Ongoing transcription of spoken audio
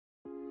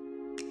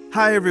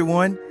Hi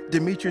everyone,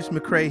 Demetrius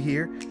McCrae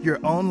here, your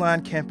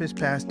online campus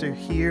pastor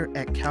here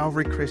at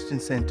Calvary Christian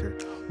Center.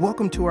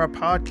 Welcome to our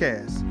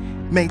podcast.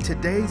 May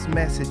today's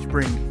message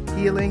bring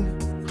healing,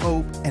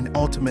 hope, and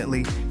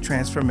ultimately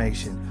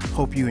transformation.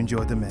 Hope you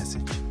enjoy the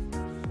message.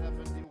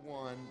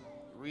 71,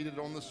 read it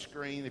on the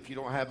screen if you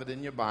don't have it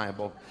in your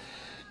Bible.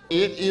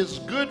 It is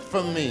good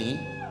for me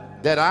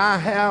that I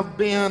have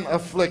been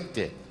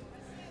afflicted,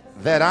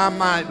 that I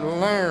might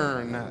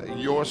learn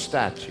your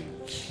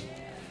statutes.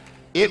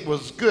 It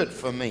was good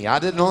for me. I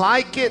didn't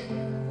like it,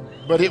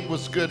 but it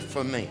was good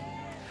for me.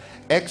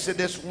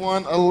 Exodus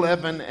 1,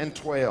 11 and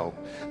 12.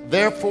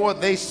 Therefore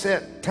they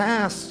set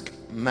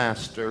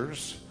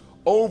taskmasters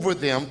over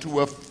them to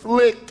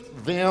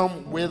afflict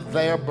them with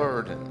their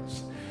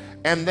burdens.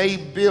 And they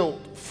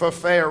built for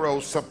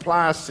Pharaoh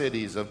supply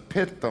cities of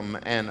Pithom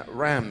and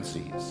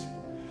Ramses.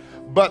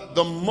 But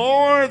the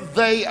more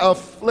they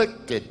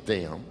afflicted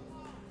them,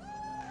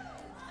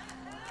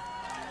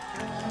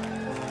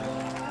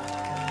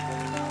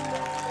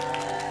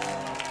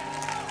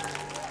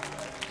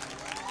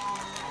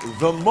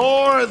 the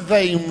more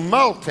they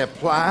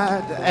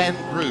multiplied and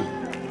grew,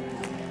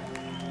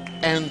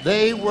 and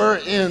they were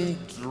in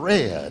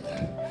dread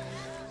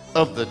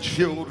of the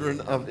children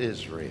of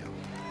Israel.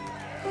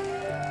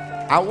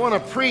 I want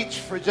to preach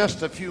for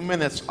just a few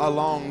minutes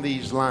along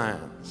these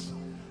lines.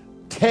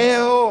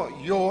 Tell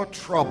your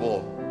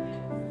trouble,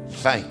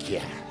 thank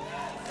you.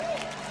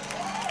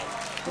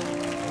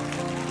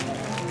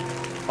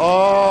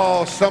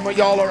 Oh, some of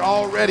y'all are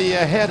already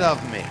ahead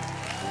of me.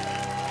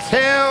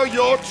 Tell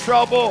your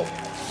trouble,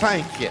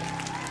 thank you.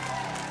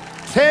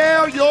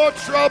 Tell your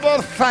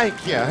trouble, thank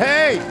you.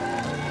 Hey,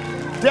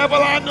 devil,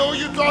 I know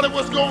you thought it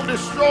was going to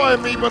destroy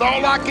me, but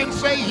all I can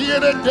say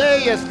here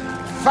today is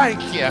thank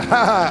you.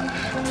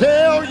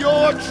 Tell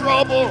your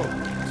trouble,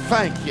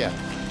 thank you.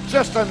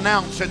 Just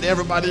announce it to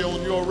everybody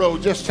on your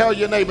road. Just tell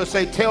your neighbor,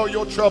 say, tell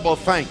your trouble,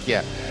 thank you.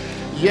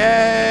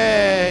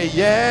 Yeah,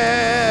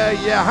 yeah,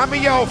 yeah. How many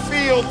of y'all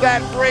feel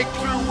that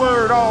breakthrough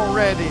word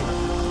already?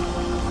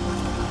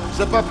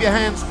 Slip up your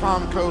hands,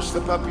 Palm Coast.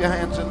 Slip up your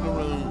hands in the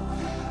room.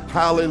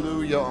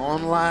 Hallelujah.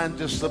 Online,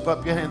 just slip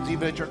up your hands,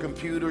 even at your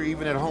computer,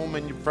 even at home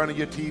in front of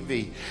your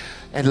TV.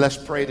 And let's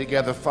pray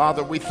together.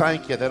 Father, we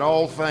thank you that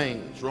all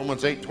things,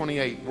 Romans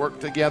 8:28, work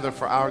together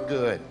for our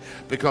good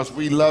because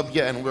we love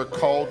you and we're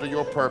called to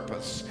your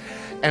purpose.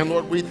 And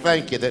Lord, we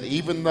thank you that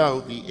even though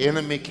the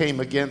enemy came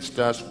against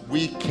us,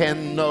 we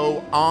can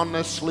know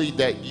honestly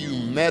that you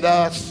met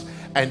us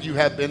and you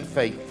have been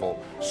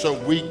faithful. So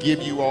we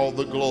give you all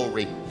the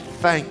glory.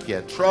 Thank you.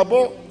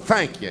 Trouble,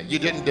 thank you. You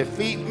didn't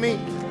defeat me.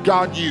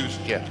 God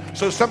used you.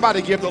 So somebody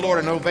give the Lord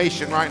an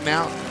ovation right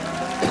now.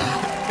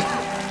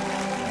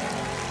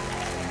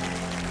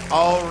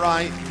 All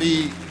right,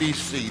 be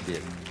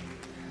seated.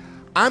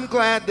 I'm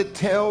glad to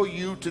tell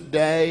you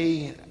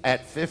today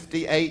at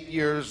 58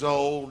 years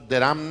old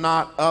that I'm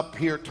not up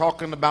here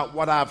talking about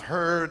what I've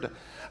heard.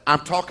 I'm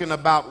talking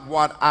about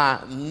what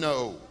I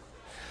know.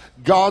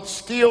 God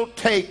still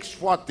takes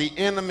what the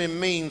enemy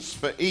means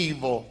for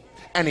evil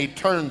and he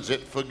turns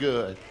it for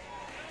good.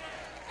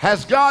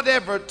 Has God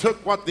ever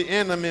took what the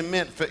enemy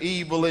meant for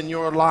evil in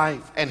your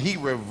life and he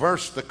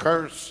reversed the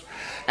curse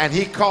and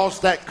he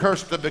caused that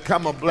curse to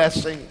become a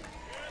blessing?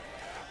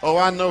 Oh,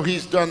 I know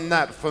he's done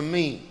that for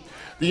me.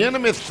 The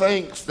enemy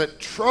thinks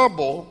that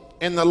trouble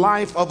in the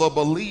life of a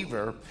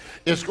believer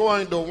is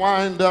going to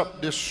wind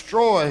up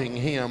destroying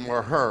him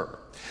or her.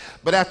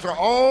 But after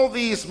all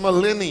these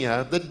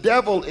millennia, the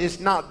devil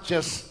is not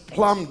just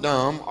plumb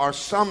dumb or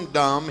some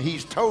dumb,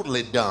 he's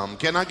totally dumb.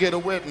 Can I get a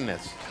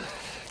witness?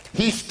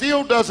 He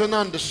still doesn't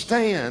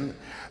understand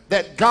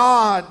that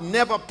God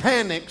never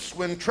panics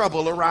when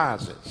trouble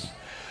arises.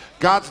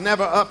 God's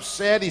never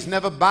upset. He's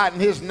never biting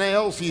his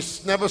nails.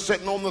 He's never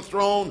sitting on the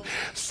throne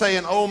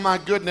saying, oh my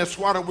goodness,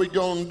 what are we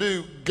going to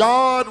do?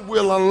 God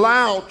will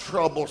allow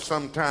trouble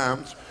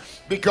sometimes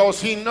because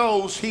he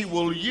knows he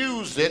will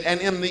use it, and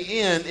in the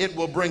end, it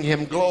will bring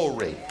him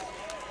glory.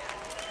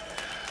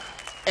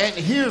 And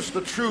here's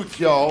the truth,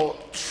 y'all.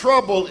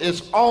 Trouble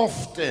is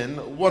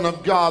often one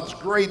of God's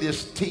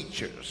greatest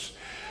teachers.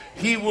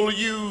 He will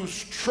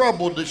use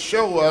trouble to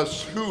show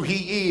us who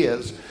he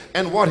is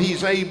and what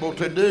he's able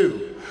to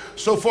do.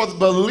 So for the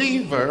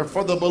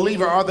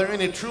believer, are there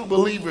any true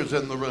believers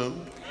in the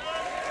room?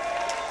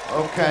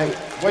 Okay,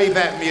 wave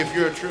at me if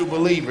you're a true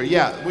believer.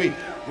 Yeah,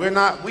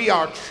 we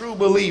are true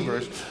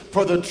believers.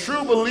 For the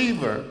true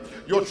believer,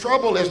 your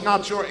trouble is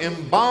not your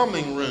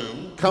embalming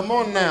room. Come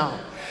on now.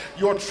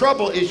 Your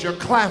trouble is your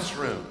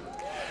classroom.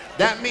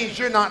 That means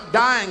you're not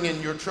dying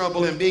in your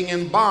trouble and being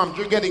embalmed.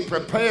 You're getting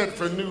prepared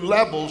for new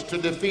levels to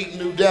defeat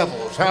new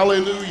devils.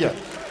 Hallelujah.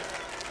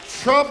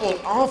 Trouble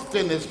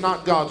often is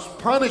not God's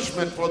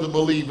punishment for the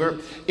believer.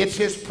 It's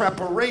his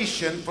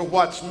preparation for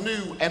what's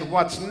new and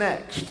what's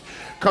next.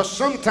 Because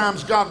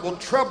sometimes God will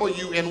trouble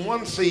you in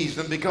one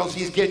season because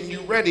he's getting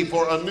you ready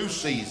for a new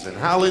season.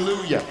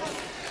 Hallelujah.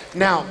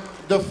 Now,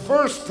 the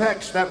first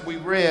text that we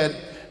read,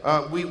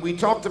 we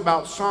talked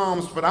about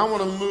Psalms, but I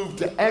want to move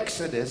to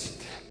Exodus.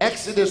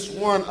 Exodus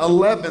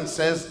 1:11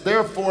 says,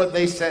 therefore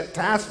they set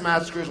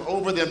taskmasters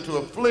over them to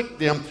afflict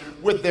them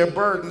with their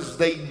burdens.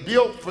 They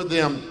built for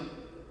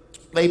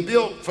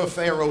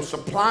Pharaoh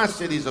supply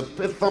cities of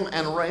Pithom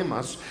and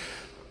Ramus.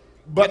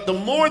 But the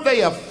more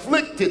they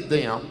afflicted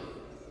them,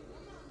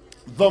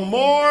 the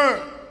more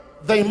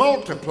they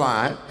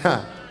multiplied,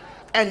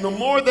 and the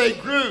more they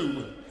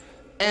grew,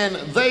 and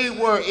they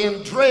were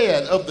in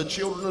dread of the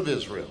children of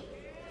Israel.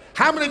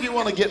 How many of you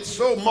want to get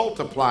so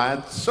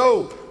multiplied,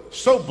 so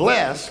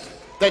blessed,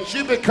 that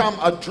you become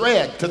a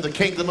dread to the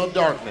kingdom of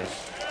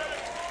darkness?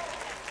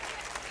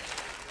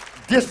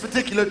 This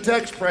particular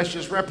text,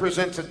 precious,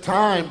 represents a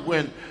time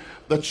when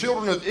the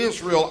children of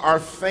Israel are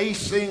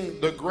facing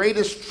the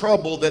greatest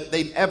trouble that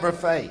they've ever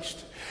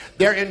faced.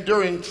 They're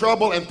enduring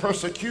trouble and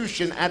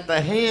persecution at the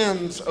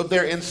hands of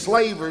their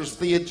enslavers,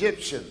 the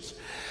Egyptians.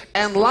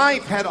 And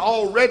life had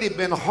already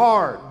been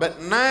hard,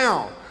 but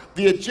now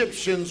the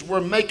Egyptians were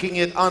making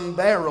it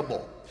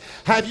unbearable.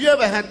 Have you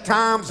ever had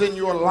times in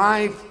your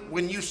life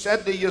when you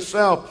said to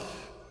yourself,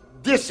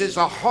 this is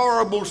a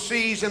horrible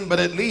season, but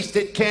at least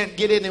it can't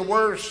get any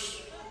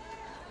worse?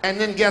 And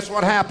then guess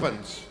what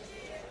happens?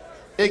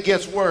 It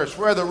gets worse.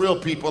 Where are the real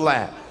people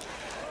at?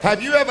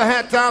 Have you ever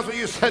had times where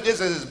you said,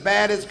 this is as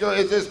bad as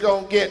it's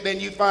going to get? Then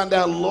you find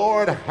out,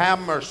 Lord, have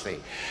mercy.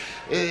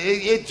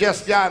 It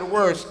just got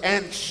worse.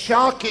 And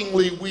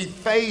shockingly, we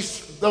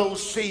face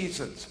those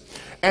seasons.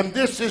 And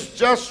this is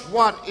just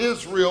what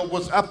Israel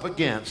was up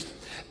against.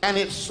 And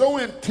it's so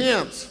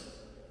intense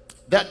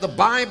that the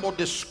Bible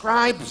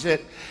describes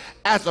it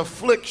as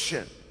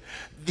affliction.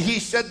 He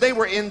said they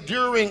were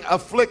enduring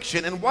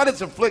affliction. And what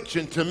is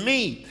affliction? To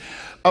me,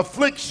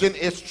 affliction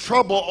is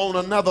trouble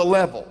on another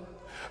level.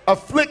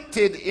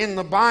 Afflicted in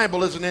the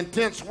Bible is an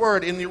intense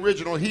word in the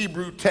original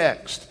Hebrew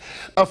text.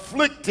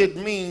 Afflicted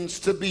means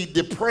to be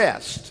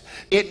depressed.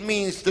 It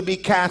means to be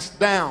cast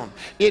down.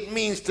 It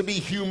means to be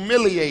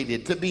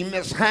humiliated, to be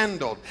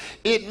mishandled.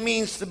 It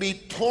means to be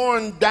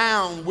torn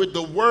down with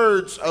the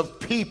words of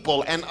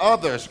people and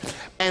others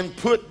and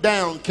put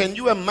down. Can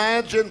you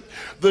imagine?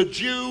 The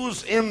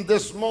Jews in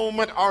this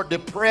moment are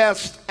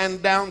depressed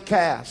and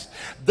downcast.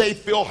 They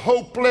feel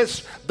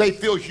hopeless. They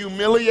feel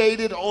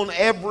humiliated on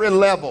every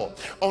level.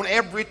 On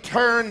every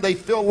turn, they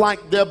feel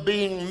like they're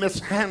being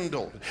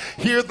mishandled.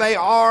 Here they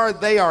are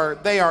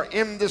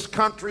in this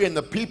country, and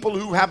the people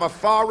who have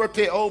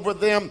authority over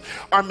them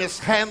are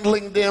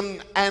mishandling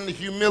them and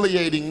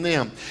humiliating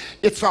them.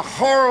 It's a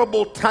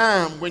horrible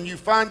time when you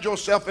find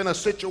yourself in a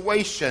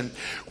situation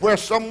where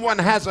someone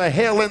has a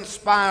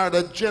hell-inspired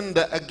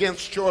agenda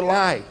against your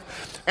life.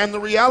 And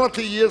the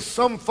reality is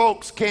some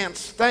folks can't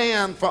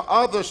stand for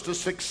others to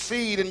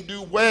succeed and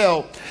do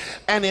well.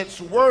 And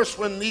it's worse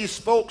when these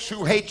folks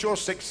who hate your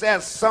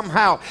success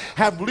somehow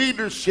have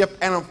leadership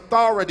and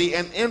authority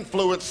and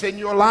influence in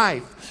your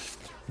life.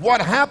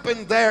 What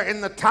happened there in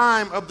the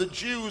time of the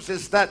Jews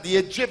is that the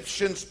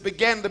Egyptians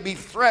began to be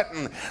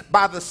threatened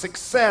by the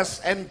success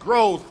and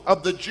growth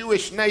of the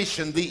Jewish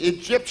nation. The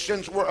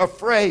Egyptians were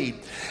afraid.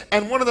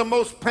 And one of the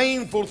most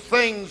painful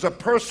things a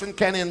person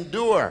can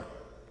endure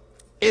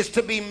is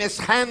to be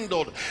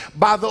mishandled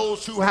by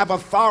those who have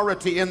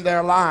authority in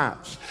their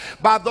lives,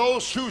 by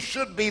those who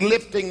should be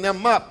lifting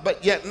them up,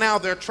 but yet now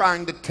they're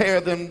trying to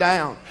tear them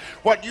down.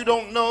 What you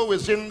don't know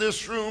is in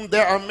this room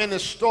there are many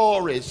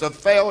stories of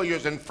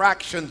failures and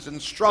fractions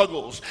and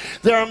struggles.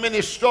 There are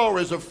many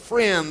stories of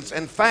friends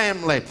and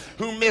family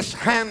who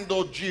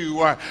mishandled you,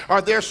 or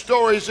are there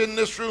stories in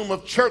this room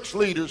of church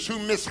leaders who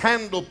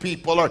mishandle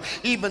people, or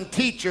even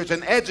teachers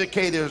and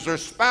educators or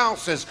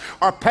spouses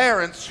or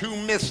parents who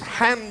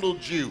mishandled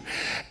you.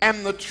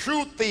 And the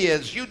truth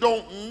is, you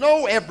don't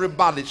know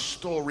everybody's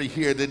story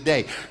here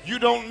today. You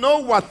don't know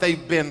what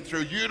they've been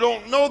through. You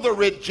don't know the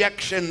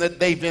rejection that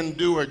they've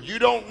endured. You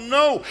don't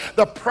know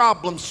the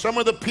problems. Some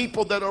of the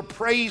people that are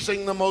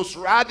praising the most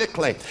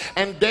radically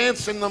and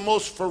dancing the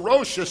most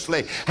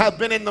ferociously have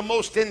been in the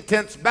most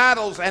intense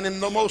battles and in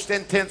the most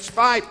intense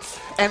fights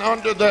and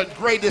under the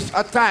greatest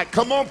attack.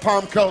 Come on,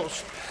 Palm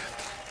Coast.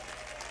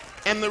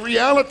 And the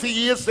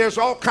reality is there's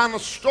all kind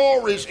of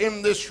stories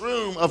in this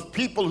room of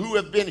people who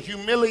have been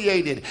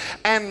humiliated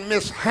and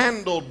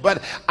mishandled.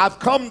 But I've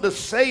come to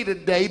say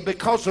today,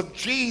 because of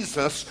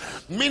Jesus,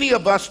 many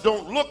of us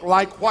don't look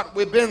like what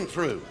we've been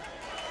through.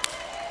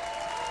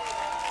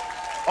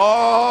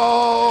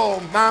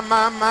 Oh,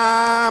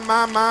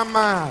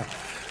 my.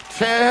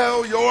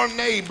 Tell your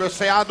neighbor,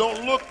 say, I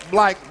don't look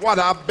like what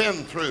I've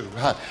been through.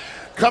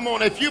 Come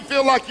on, if you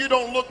feel like you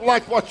don't look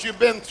like what you've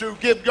been through,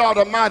 give God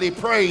a mighty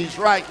praise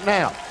right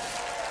now.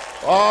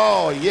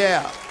 Oh,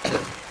 yeah.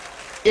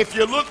 If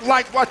you look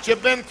like what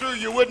you've been through,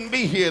 you wouldn't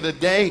be here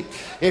today.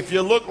 If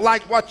you look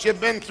like what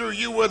you've been through,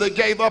 you would have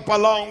gave up a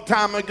long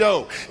time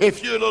ago.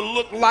 If you'd have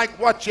looked like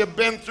what you've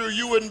been through,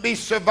 you wouldn't be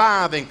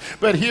surviving.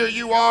 But here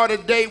you are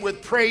today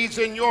with praise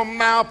in your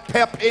mouth,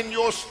 pep in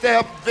your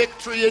step,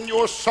 victory in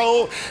your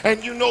soul,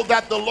 and you know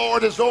that the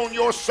Lord is on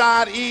your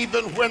side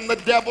even when the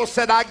devil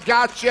said, I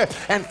got you,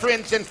 and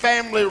friends and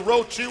family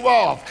wrote you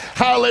off.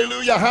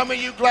 Hallelujah. How many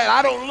of you glad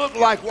I don't look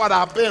like what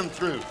I've been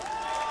through?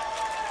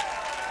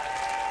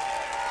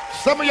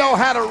 Some of y'all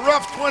had a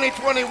rough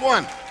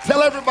 2021.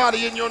 Tell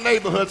everybody in your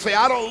neighborhood, say,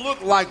 I don't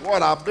look like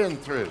what I've been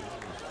through.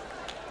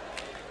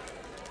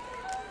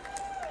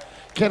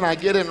 Can I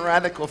get in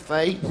radical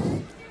faith?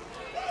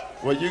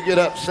 Will you get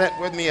upset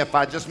with me if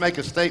I just make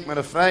a statement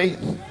of faith?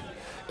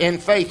 In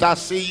faith, I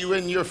see you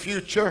in your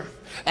future,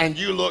 and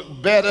you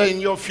look better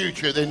in your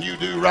future than you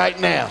do right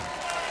now.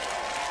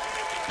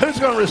 Who's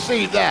going to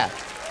receive that?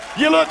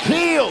 You look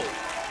healed.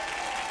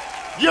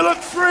 You look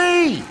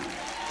free.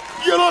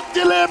 You look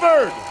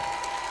delivered.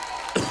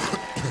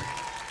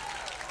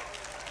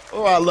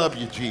 Oh, I love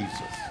you,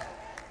 Jesus.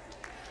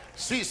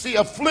 See,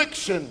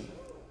 affliction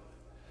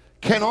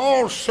can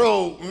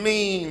also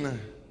mean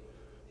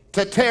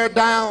to tear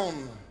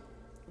down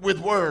with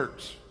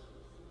words.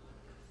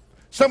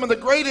 Some of the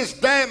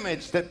greatest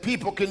damage that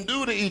people can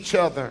do to each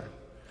other,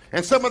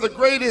 and some of the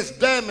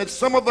greatest damage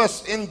some of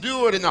us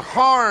endured, and the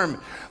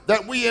harm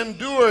that we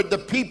endured, the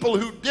people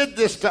who did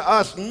this to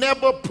us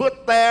never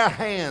put their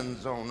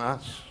hands on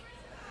us.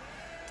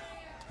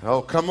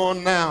 Oh, come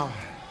on now.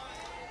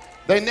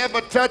 They never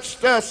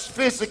touched us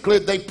physically.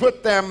 They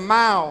put their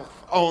mouth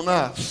on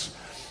us.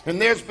 And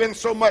there's been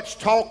so much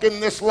talk in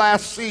this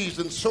last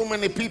season, so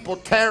many people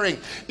tearing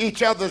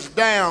each other's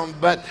down.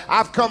 But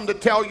I've come to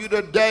tell you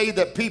today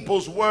that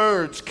people's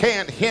words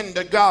can't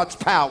hinder God's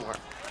power.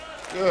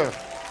 Yeah.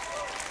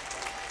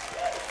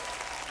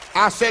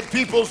 I said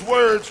people's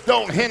words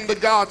don't hinder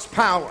God's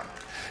power.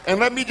 And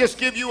let me just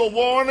give you a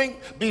warning.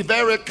 Be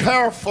very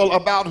careful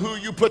about who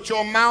you put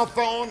your mouth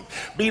on.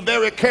 Be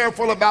very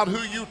careful about who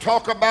you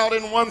talk about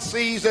in one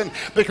season,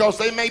 because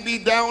they may be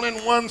down in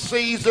one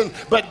season,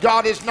 but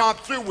God is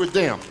not through with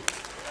them.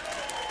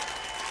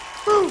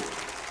 Whew.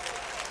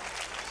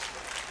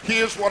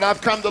 Here's what I've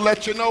come to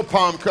let you know,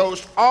 Palm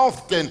Coast.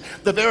 Often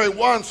the very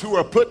ones who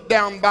are put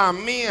down by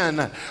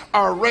men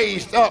are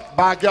raised up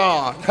by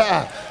God.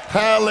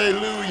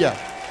 Hallelujah.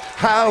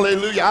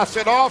 Hallelujah. I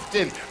said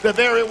often the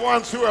very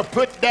ones who are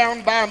put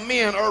down by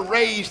men are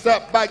raised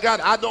up by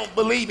God. I don't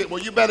believe it.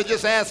 Well, you better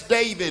just ask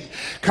David.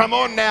 Come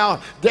on now.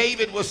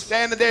 David was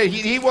standing there.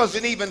 He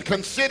wasn't even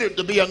considered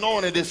to be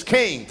anointed as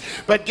king.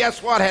 But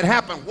guess what had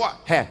happened? What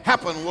had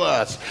happened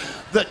was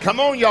that, come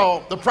on,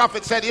 y'all. The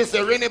prophet said, is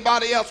there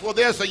anybody else? Well,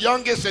 there's the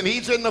youngest and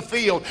he's in the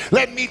field.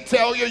 Let me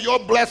tell you, your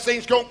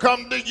blessings gonna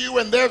come to you,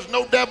 and there's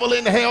no devil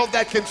in hell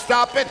that can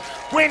stop it.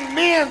 When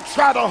men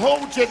try to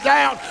hold you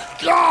down,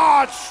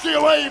 God's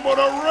still able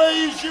to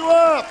raise you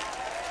up.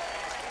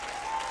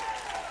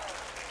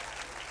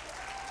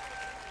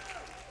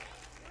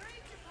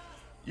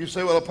 You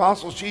say, well,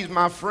 Apostle, she's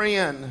my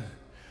friend.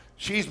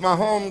 She's my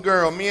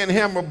homegirl. Me and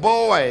him are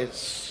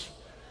boys.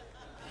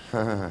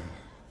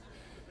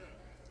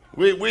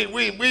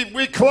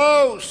 We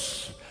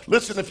close.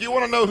 Listen, if you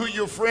want to know who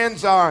your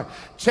friends are,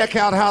 check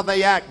out how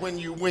they act when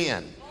you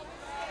win.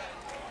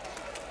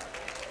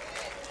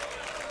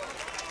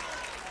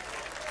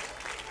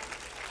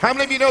 How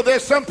many of you know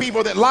there's some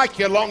people that like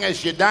you as long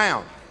as you're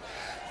down?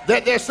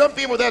 There's some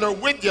people that are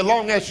with you as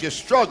long as you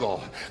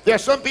struggle.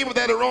 There's some people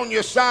that are on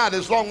your side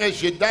as long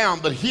as you're down.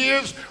 But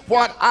here's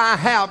what I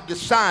have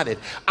decided.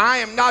 I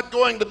am not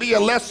going to be a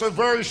lesser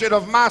version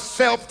of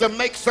myself to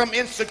make some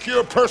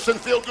insecure person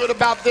feel good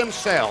about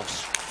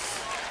themselves.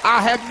 I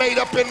have made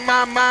up in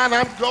my mind,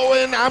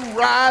 I'm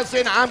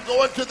rising, I'm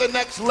going to the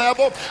next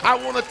level. I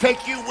want to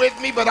take you with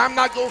me, but I'm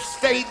not going to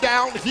stay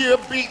down here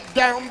beat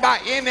down by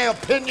any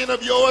opinion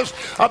of yours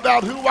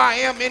about who I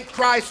am in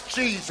Christ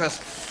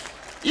Jesus.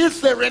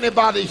 Is there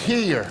anybody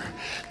here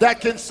that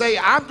can say,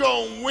 I'm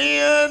going to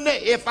win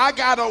if I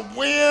got to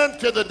win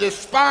to the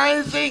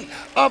despising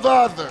of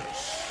others?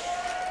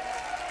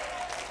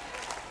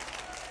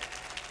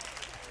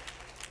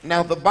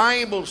 Now, the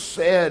Bible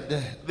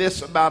said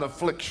this about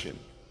affliction.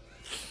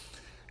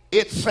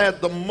 It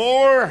said the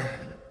more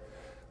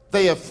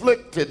they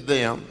afflicted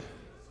them,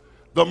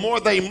 the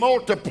more they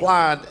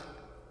multiplied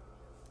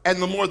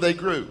and the more they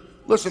grew.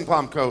 Listen,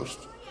 Palm Coast.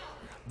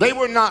 They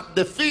were not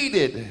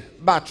defeated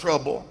by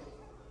trouble.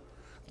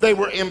 They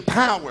were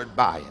empowered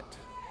by it.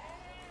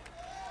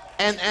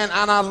 And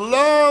I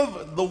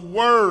love the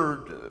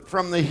word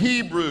from the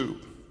Hebrew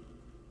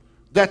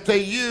that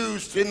they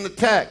used in the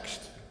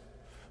text,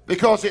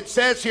 because it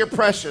says here,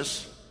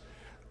 precious,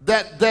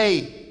 that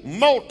they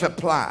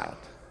multiplied.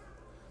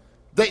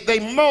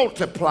 They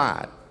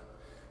multiplied.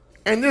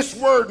 And this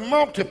word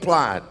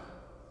multiplied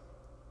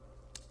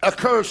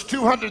occurs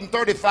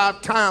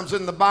 235 times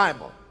in the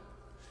Bible.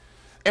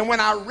 And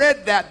when I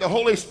read that, the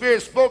Holy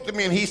Spirit spoke to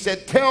me and he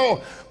said,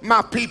 tell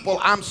my people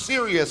I'm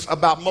serious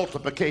about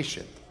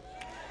multiplication.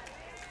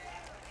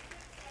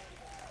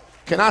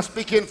 Can I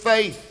speak in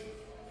faith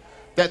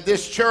that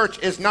this church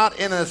is not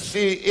in a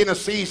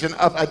season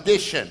of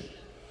addition?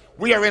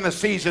 We are in a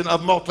season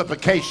of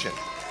multiplication.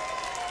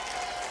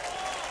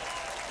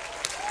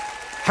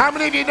 How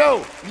many of you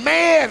know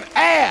man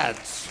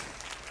adds,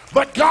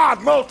 but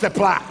God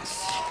multiplies?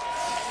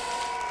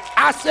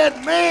 I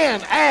said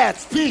man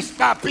adds piece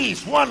by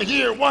piece, one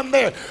here, one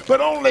there,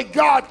 but only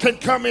God can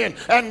come in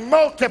and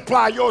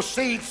multiply your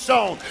seed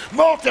sown,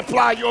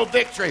 multiply your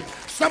victory.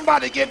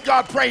 Somebody give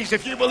God praise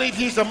if you believe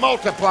he's a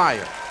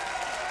multiplier.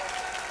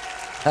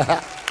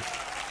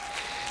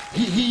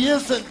 He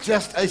isn't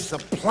just a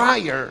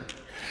supplier,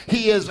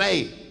 he is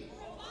a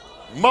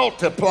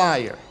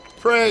multiplier.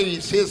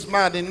 Praise his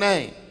mighty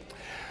name.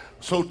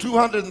 So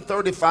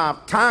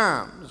 235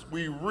 times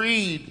we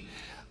read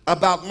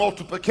about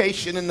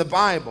multiplication in the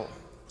Bible.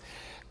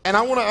 And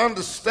I want to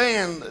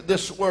understand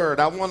this word.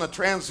 I want to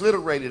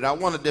transliterate it. I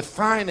want to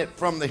define it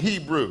from the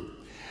Hebrew.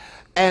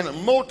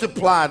 And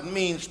multiplied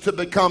means to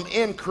become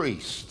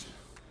increased,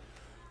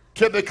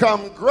 to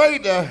become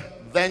greater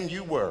than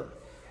you were.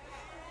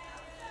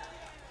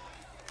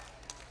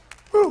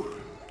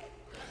 Whew.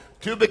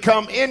 To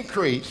become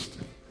increased,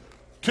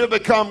 to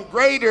become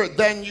greater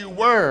than you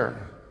were,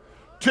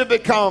 to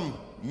become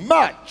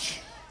much,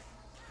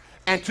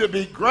 and to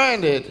be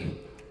granted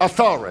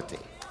authority.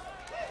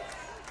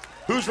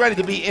 Who's ready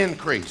to be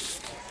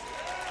increased?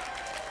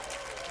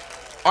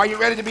 Are you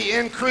ready to be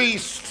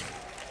increased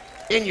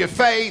in your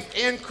faith,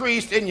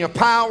 increased in your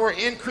power,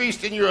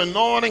 increased in your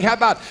anointing? How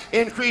about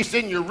increased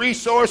in your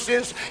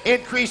resources,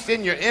 increased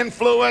in your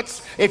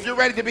influence? If you're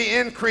ready to be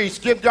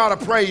increased, give God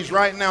a praise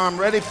right now. I'm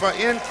ready for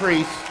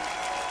increase.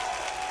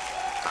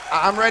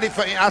 I'm ready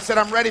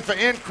for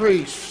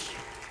increase.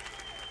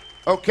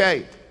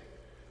 Okay.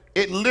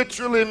 It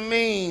literally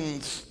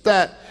means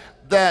that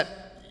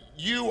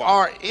you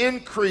are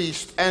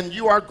increased and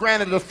you are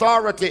granted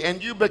authority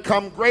and you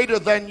become greater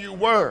than you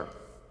were.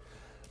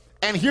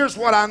 And here's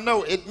what I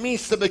know. It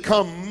means to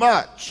become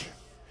much.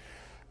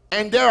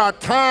 And there are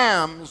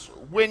times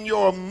when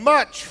your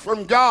much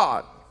from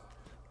God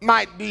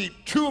might be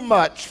too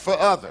much for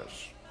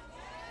others.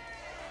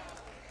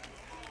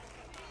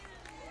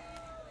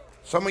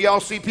 Some of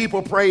y'all see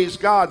people praise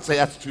God and say,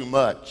 that's too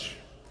much.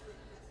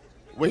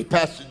 Wait,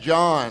 Pastor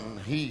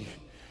John,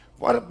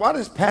 why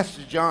does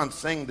Pastor John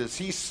sing this?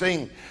 He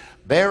sing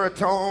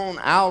baritone,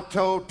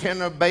 alto,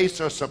 tenor, bass,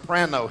 or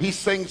soprano. He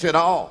sings it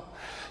all.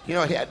 You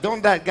know,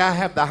 don't that guy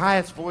have the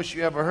highest voice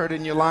you ever heard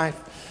in your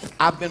life?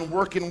 I've been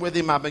working with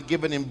him. I've been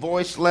giving him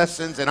voice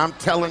lessons, and I'm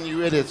telling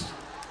you, it is.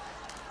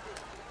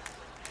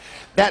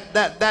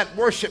 That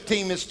worship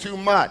team is too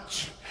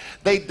much.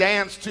 They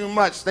dance too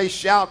much. They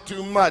shout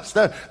too much.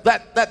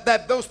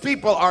 Those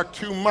people are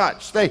too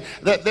much.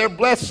 Their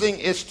blessing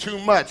is too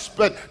much.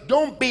 But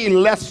don't be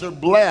lesser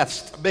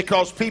blessed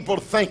because people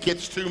think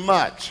it's too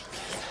much.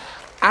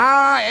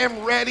 I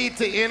am ready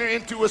to enter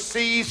into a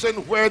season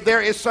where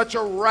there is such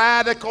a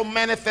radical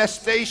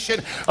manifestation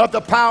of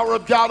the power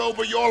of God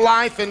over your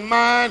life and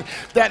mine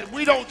that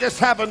we don't just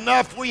have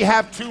enough, we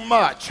have too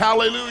much.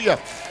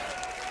 Hallelujah.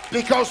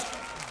 Because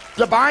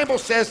the Bible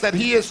says that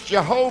he is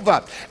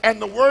Jehovah, and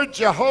the word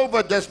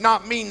Jehovah does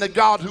not mean the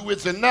God who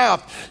is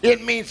enough.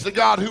 It means the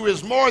God who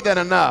is more than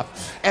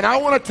enough. And I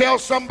want to tell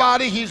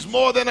somebody he's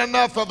more than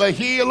enough of a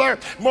healer,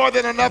 more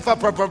than enough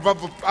of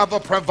a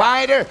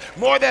provider,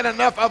 more than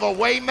enough of a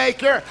way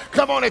maker.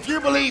 Come on, if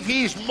you believe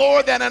he's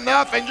more than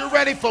enough and you're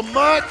ready for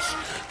much,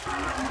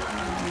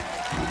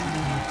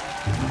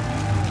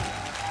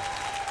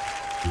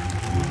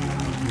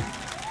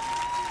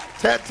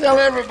 tell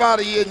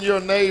everybody in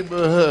your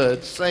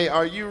neighborhood, say,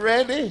 are you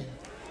ready?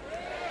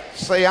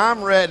 Say,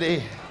 I'm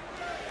ready.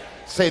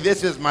 Say,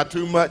 this is my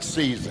too much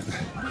season.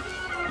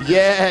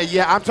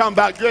 Yeah, I'm talking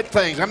about good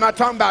things. I'm not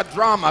talking about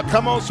drama.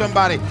 Come on,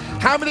 somebody.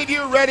 How many of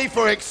you are ready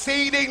for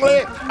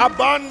exceedingly,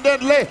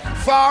 abundantly,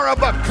 far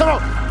above?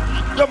 Come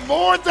on. The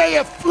more they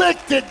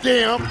afflicted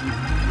them,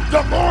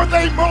 the more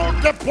they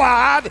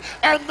multiplied,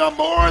 and the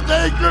more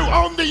they grew.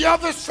 On the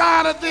other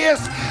side of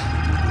this,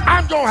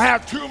 I'm going to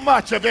have too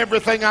much of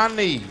everything I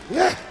need.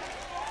 Yeah.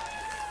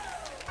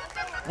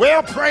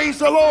 Well, praise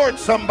the Lord,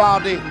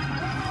 somebody.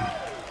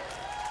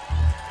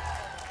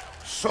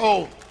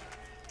 So,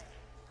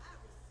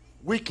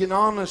 we can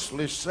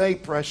honestly say,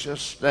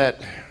 precious,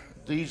 that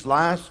these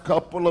last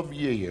couple of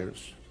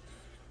years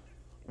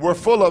were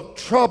full of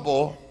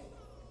trouble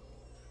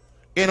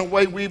in a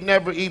way we've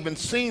never even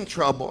seen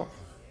trouble.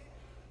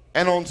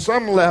 And on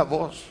some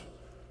levels,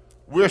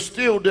 we're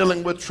still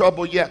dealing with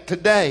trouble yet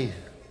today.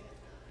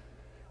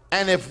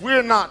 And if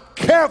we're not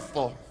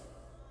careful,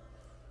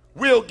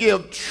 we'll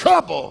give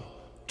trouble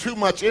too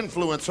much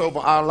influence over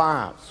our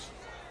lives.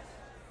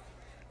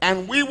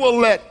 And we will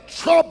let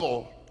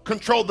trouble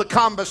control the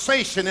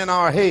conversation in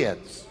our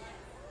heads.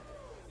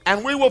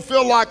 And we will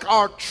feel like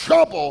our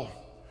trouble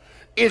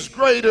is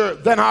greater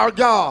than our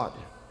God.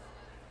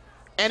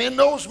 And in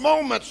those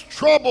moments,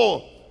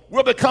 trouble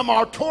will become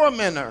our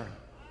tormentor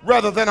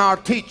rather than our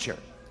teacher.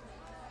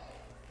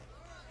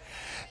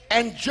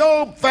 And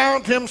Job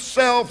found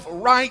himself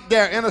right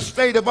there in a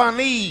state of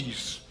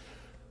unease,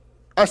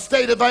 a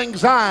state of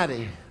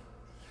anxiety.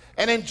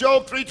 And in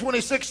Job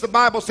 3:26, the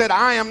Bible said,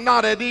 I am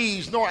not at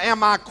ease, nor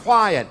am I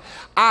quiet.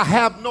 I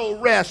have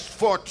no rest,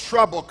 for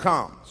trouble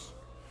comes.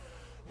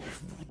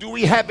 Do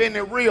we have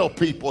any real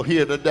people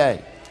here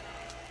today?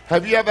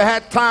 Have you ever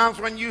had times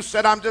when you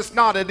said, I'm just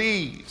not at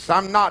ease,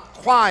 I'm not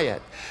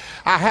quiet,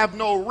 I have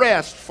no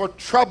rest, for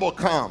trouble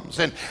comes.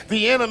 And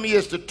the enemy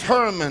is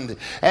determined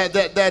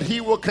that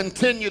he will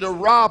continue to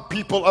rob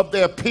people of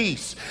their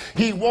peace.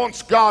 He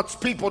wants God's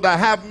people to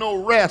have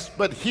no rest,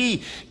 but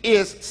he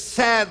is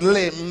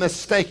sadly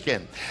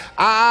mistaken.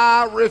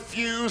 I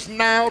refuse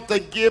now to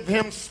give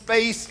him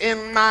space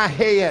in my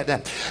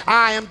head.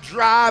 I am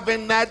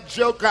driving that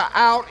joker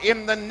out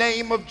in the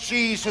name of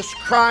Jesus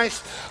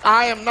Christ.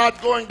 I am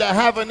not going to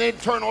have an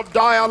internal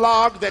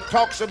dialogue that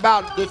talks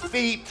about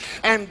defeat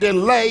and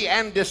delay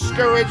and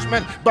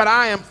discouragement, but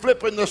I am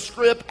flipping the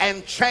script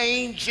and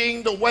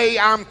changing the way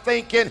I'm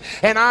thinking,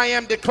 and I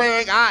am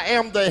declaring I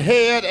am the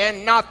head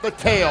and not the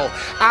tail.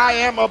 I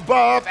am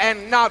above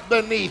and not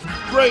beneath.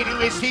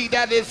 Greater is he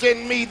that is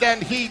in me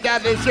than he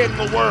that is in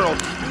the world.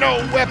 No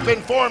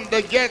weapon formed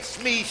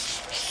against me.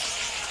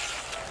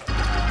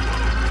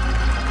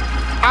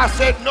 I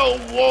said,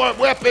 no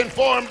weapon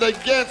formed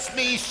against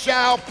me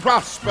shall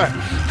prosper.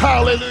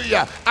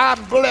 Hallelujah.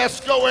 I'm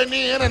blessed going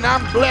in and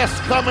I'm blessed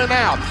coming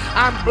out.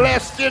 I'm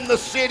blessed in the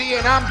city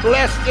and I'm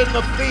blessed in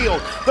the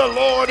field. The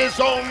Lord is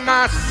on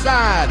my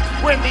side.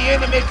 When the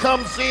enemy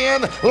comes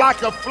in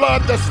like a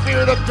flood, the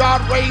Spirit of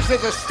God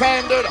raises a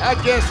standard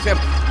against him.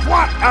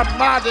 What a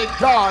mighty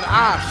God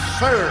I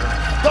serve.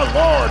 The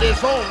Lord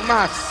is on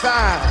my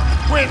side.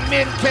 When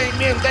men came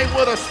in, they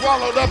would have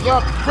swallowed us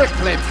up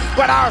quickly,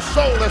 but our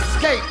soul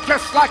escaped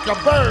just like a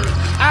bird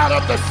out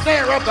of the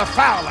snare of the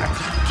fowler.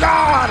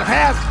 God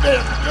has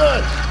been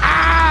good.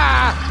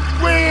 I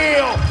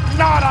will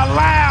not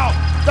allow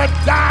the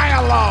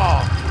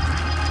dialogue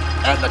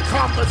and the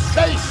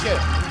conversation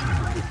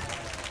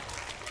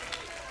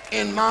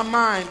in my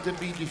mind to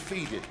be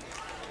defeated.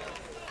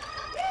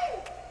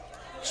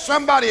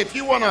 Somebody, if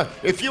you wanna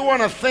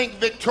think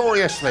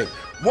victoriously,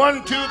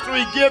 1, 2,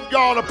 3, give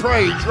God a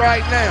praise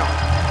right now.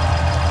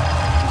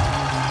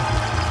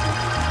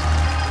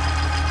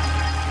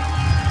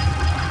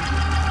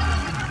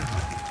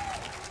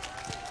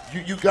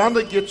 You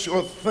gotta get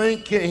your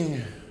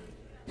thinking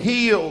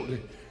healed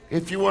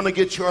if you want to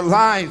get your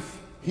life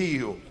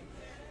healed.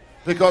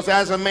 Because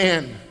as a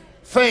man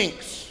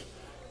thinks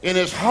in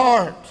his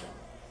heart,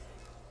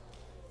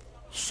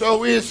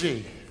 so is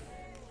he.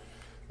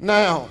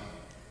 Now,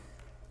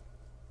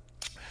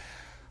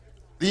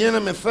 the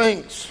enemy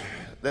thinks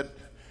that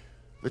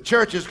the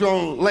church is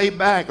going to lay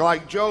back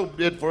like Job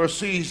did for a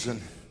season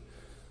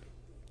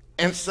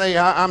and say,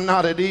 I'm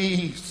not at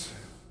ease,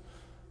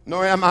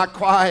 nor am I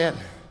quiet.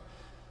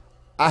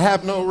 I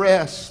have no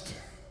rest,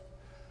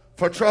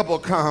 for trouble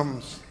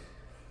comes.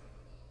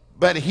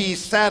 But he's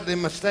sadly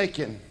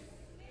mistaken.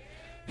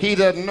 He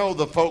doesn't know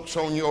the folks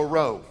on your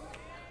row.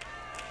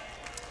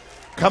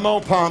 Come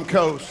on, Palm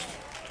Coast.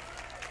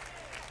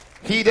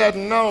 He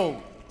doesn't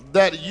know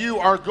that you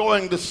are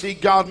going to see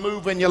God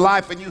move in your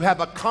life, and you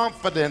have a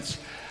confidence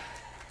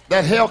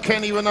that hell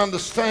can't even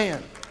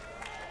understand.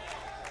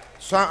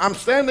 So I'm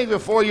standing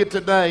before you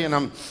today and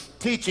I'm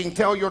teaching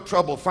Tell Your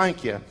Trouble,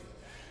 Thank You.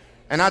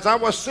 And as I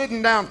was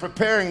sitting down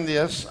preparing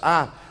this,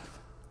 I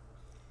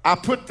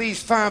put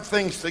these 5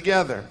 things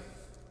together.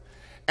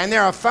 And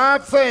there are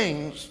 5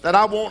 things that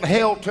I want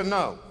hell to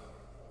know.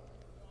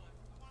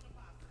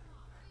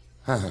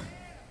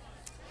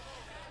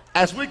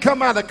 As we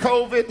come out of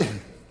COVID,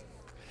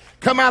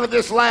 come out of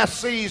this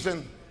last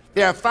season,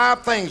 there are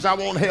 5 things I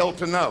want hell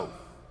to know.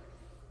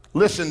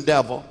 Listen,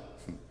 devil.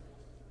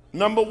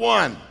 Number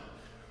 1,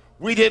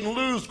 we didn't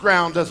lose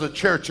ground as a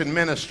church and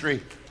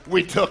ministry.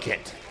 We took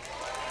it.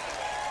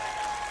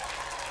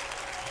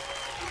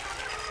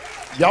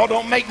 Y'all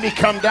don't make me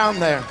come down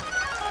there.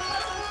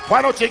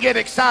 Why don't you get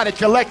excited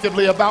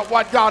collectively about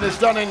what God has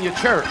done in your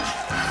church?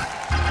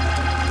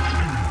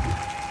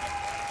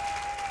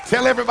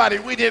 Tell everybody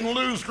we didn't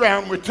lose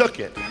ground, we took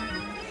it.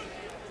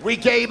 We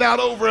gave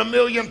out over 1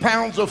 million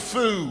pounds of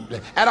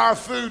food at our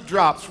food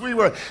drops. We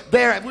were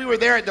there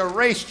at the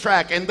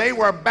racetrack, and they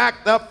were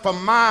backed up for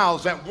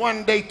miles at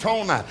One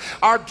Daytona.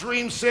 Our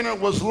Dream Center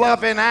was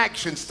love in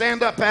action.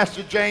 Stand up,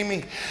 Pastor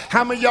Jamie.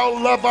 How many of y'all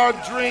love our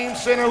Dream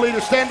Center leader?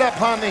 Stand up,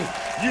 honey.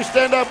 You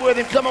stand up with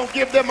him. Come on,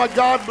 give them a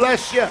God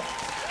bless you.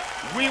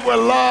 We were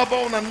love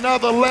on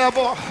another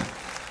level.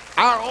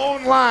 Our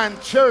online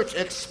church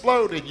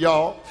exploded,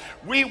 y'all.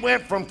 We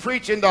went from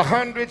preaching to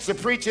hundreds to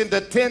preaching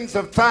to tens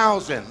of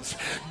thousands.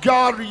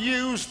 God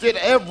used it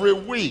every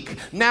week.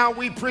 Now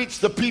we preach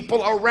to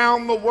people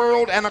around the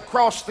world and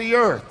across the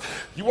earth.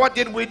 What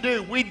did we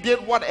do? We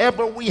did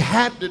whatever we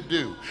had to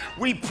do.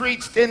 We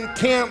preached in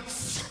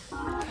tents.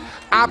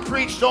 I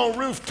preached on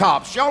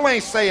rooftops. Y'all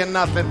ain't saying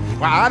nothing.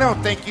 Well, I don't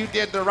think you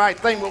did the right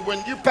thing. Well,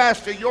 when you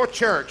pastor your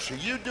church,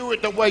 you do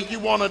it the way you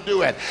want to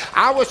do it.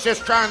 I was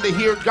just trying to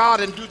hear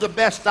God and do the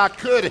best I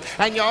could.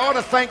 And you ought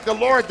to thank the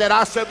Lord that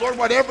I said, Lord,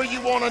 whatever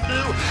you want to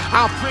do,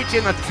 I'll preach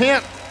in a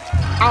tent.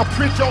 I'll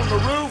preach on the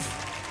roof.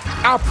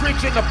 I'll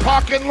preach in the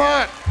parking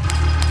lot.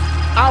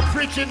 I'll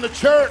preach in the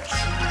church.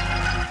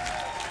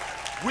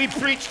 We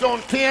preached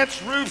on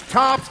tents,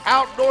 rooftops,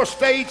 outdoor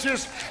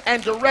stages,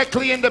 and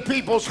directly into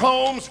people's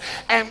homes.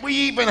 And we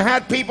even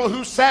had people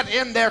who sat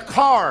in their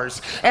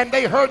cars and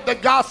they heard the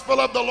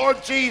gospel of the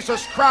Lord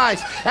Jesus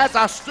Christ as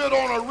I stood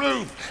on a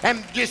roof.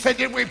 And you said,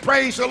 did we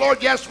praise the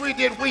Lord? Yes, we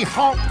did. We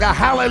honked a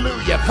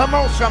hallelujah. Come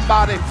on,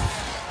 somebody.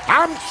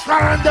 I'm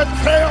trying to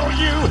tell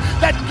you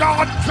that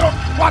God took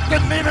what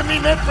the enemy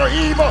meant for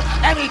evil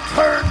and he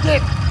turned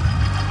it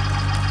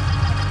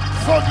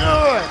for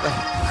good.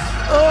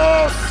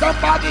 Oh,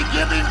 somebody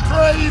give him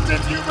praise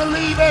if you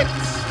believe it.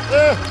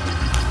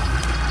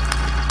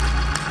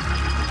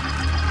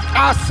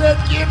 I said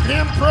give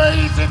him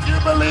praise if you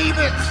believe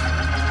it.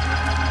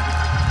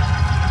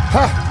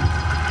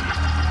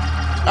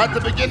 At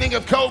the beginning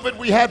of COVID,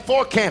 we had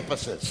 4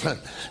 campuses.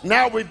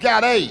 Now we've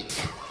got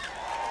 8.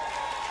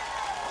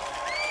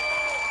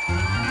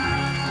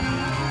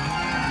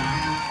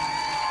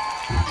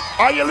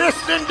 Are you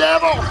listening,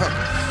 devil?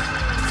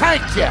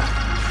 Thank you.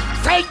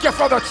 Thank you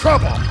for the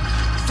trouble.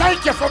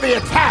 Thank you for the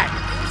attack.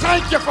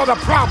 Thank you for the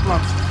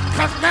problems.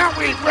 Because now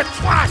we're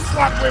twice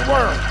what we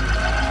were.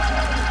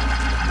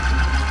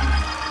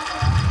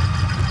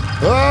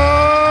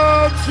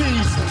 Oh,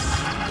 Jesus.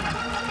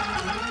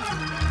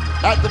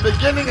 At the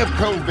beginning of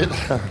COVID,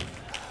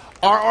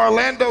 our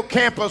Orlando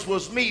campus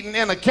was meeting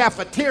in a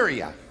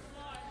cafeteria,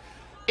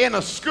 in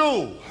a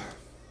school.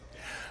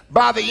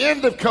 By the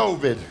end of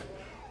COVID,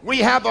 we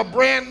have a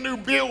brand new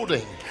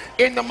building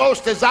in the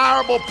most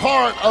desirable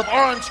part of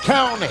Orange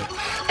County,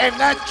 and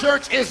that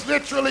church is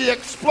literally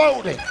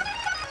exploding.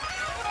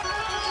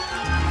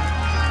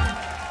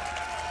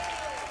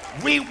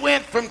 We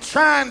went from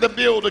trying to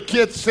build a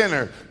kids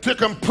center to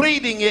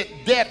completing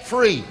it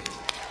debt-free.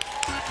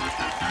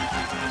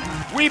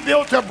 We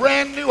built a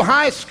brand new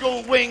high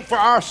school wing for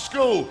our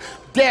school,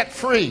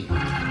 debt-free.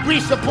 We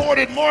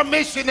supported more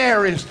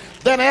missionaries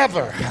than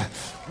ever.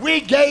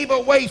 We gave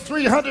away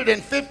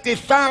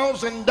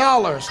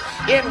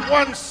 $350,000 in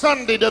one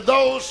Sunday to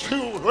those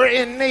who were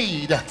in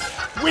need.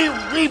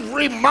 We've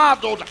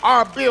remodeled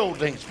our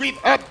buildings. We've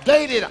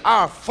updated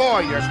our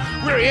foyers.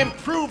 We're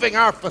improving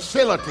our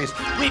facilities.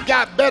 We've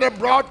got better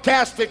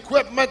broadcast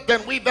equipment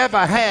than we've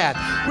ever had.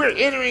 We're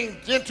entering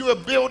into a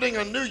building,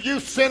 a new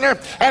youth center,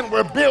 and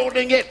we're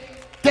building it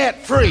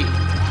debt-free.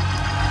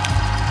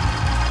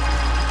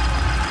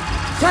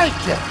 Thank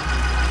you.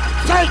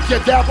 Thank you,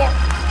 devil.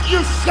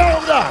 You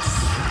showed us,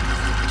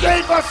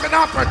 gave us an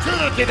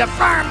opportunity to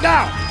find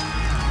out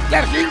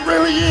that he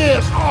really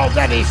is all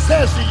that he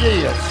says he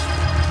is.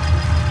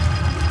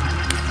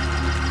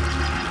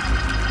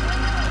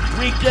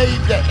 We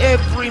gave to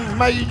every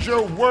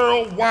major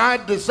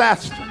worldwide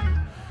disaster.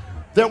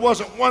 There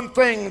wasn't one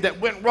thing that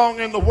went wrong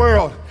in the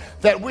world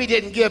that we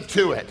didn't give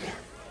to it.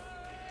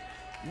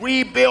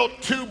 We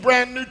built 2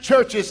 brand new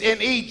churches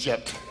in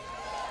Egypt.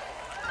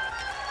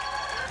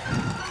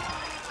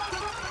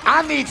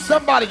 I need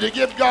somebody to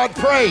give God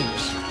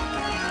praise.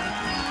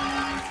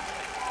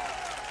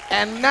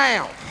 And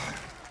now,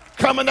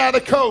 coming out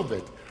of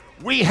COVID,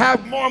 we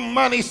have more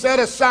money set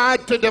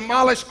aside to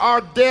demolish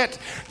our debt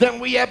than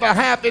we ever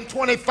have in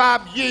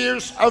 25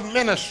 years of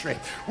ministry.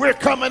 We're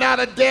coming out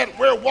of debt.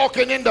 We're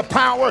walking into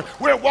power.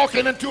 We're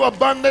walking into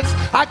abundance.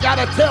 I got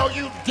to tell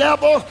you,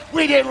 devil,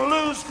 we didn't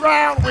lose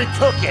ground. We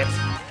took it.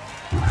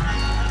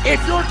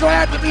 If you're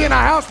glad to be in a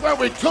house where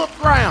we took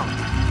ground,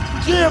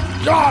 give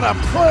God a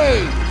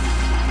praise.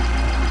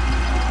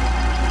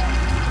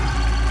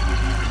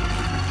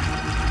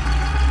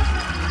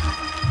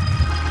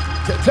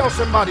 Tell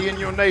somebody in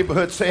your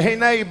neighborhood, say, hey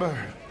neighbor,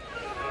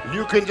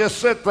 you can just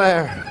sit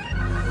there,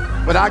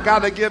 but I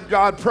got to give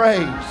God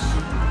praise.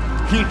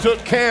 He took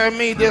care of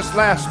me this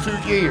last 2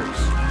 years.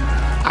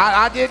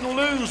 I didn't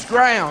lose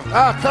ground.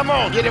 Come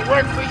on, did it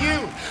work for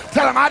you?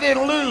 Tell him I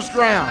didn't lose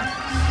ground.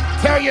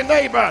 Tell your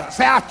neighbor,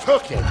 say I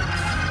took it.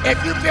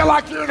 If you feel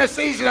like you're in a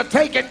season of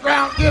taking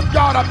ground, give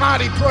God a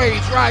mighty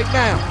praise right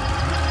now.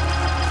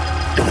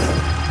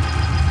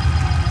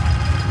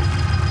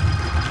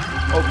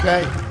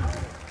 Okay.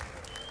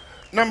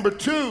 Number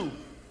 2,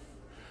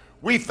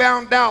 we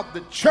found out the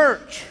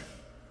church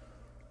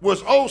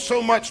was oh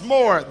so much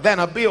more than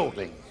a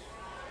building.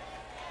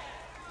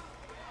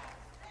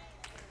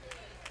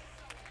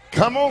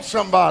 Come on,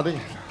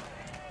 somebody.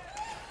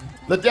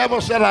 The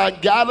devil said, I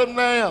got him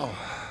now.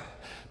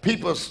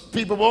 People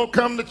won't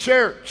come to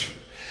church.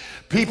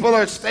 People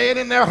are staying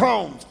in their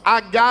homes.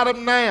 I got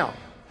them now.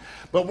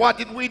 But what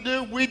did we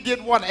do? We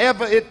did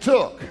whatever it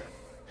took.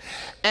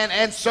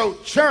 And so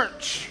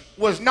church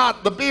was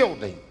not the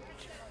building.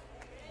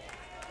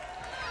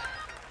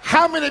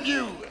 How many of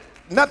you,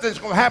 nothing's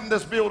going to happen to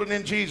this building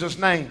in Jesus'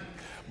 name,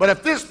 but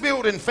if this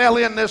building fell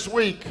in this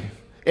week,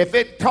 if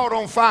it caught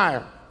on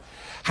fire,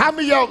 how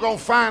many of y'all going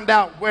to find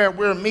out where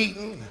we're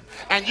meeting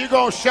and you're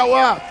going to show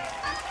up?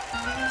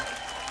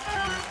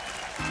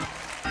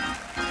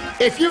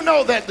 If you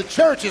know that the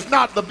church is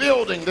not the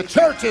building, the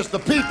church is the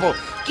people,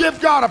 give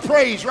God a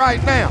praise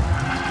right now.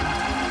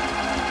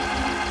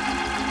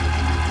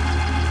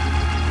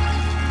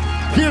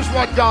 Here's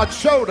what God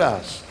showed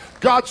us.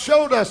 God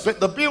showed us that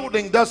the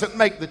building doesn't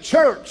make the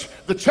church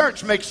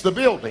makes the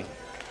building.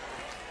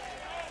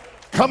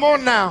 Come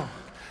on now.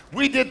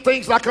 We did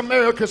things like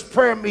America's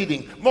prayer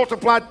meeting,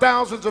 multiplied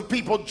thousands of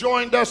people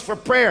joined us for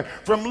prayer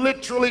from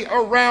literally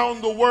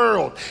around the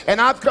world.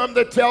 And I've come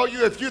to tell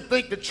you, if you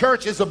think the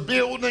church is a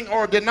building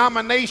or a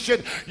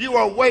denomination, you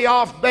are way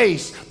off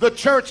base. The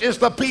church is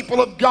the people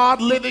of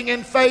God living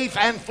in faith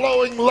and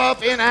flowing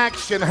love in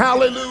action.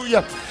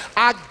 Hallelujah.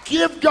 I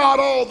give God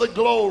all the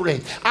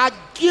glory. I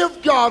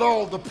give God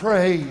all the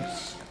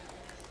praise.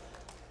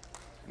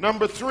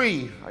 Number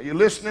 3, are you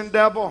listening,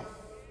 devil?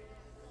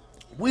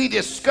 We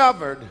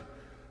discovered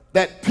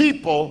that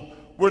people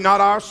were not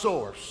our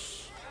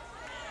source.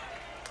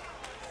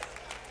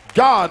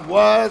 God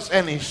was,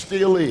 and he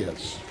still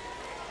is.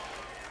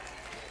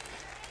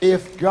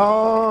 If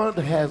God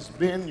has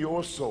been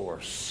your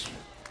source,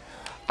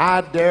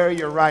 I dare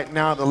you right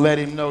now to let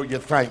him know you're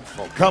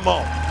thankful. Come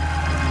on.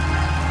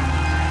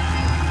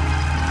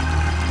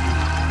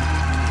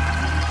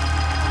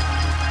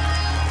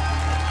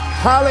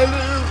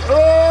 Hallelujah.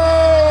 Oh.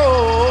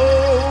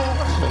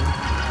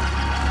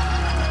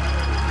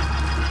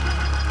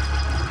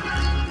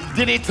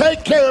 Did he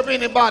take care of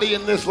anybody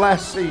in this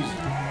last season?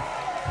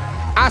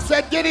 I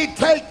said, did he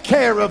take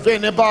care of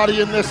anybody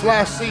in this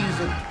last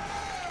season?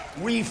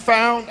 We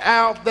found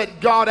out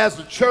that God as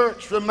a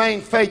church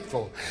remained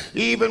faithful,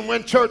 even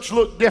when church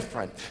looked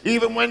different,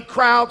 even when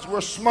crowds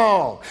were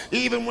small,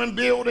 even when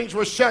buildings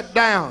were shut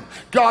down.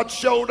 God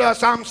showed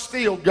us, I'm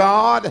still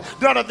God.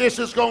 None of this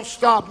is going to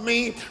stop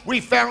me. We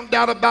found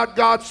out about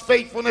God's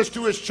faithfulness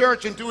to his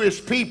church and to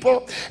his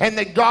people, and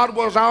that God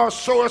was our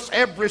source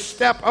every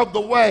step of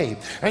the way.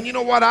 And you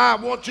know what I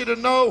want you to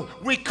know?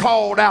 We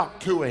called out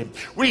to him.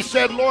 We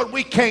said, Lord,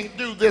 we can't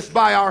do this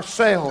by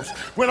ourselves.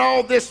 When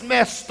all this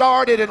mess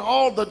started and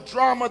all the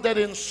drama that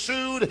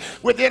ensued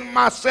within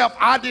myself,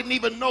 I didn't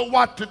even know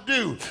what to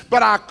do.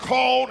 But I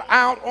called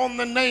out on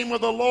the name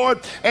of the Lord,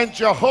 and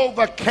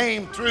Jehovah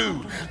came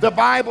through. The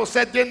Bible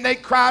said, then they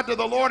cried to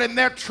the Lord in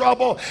their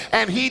trouble,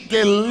 and he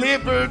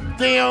delivered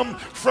them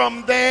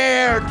from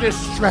their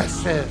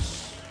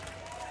distresses.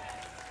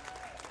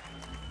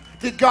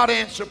 Did God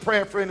answer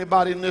prayer for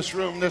anybody in this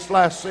room this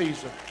last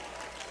season?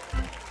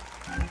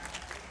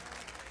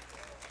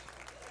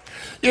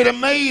 It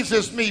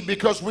amazes me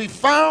because we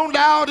found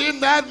out in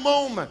that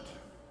moment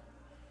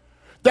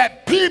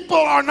that people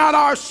are not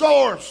our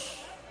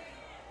source.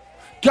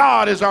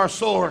 God is our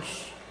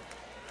source.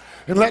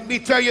 And let me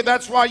tell you,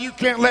 that's why you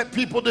can't let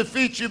people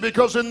defeat you,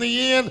 because in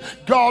the end,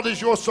 God is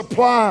your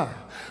supply.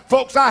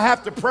 Folks, I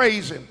have to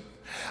praise him.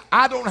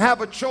 I don't have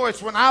a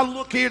choice. When I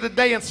look here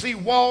today and see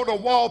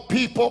wall-to-wall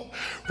people,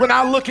 when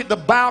I look at the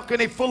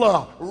balcony full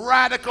of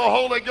radical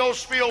Holy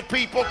Ghost-filled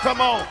people, come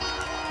on.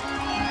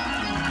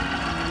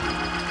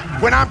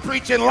 When I'm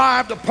preaching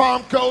live to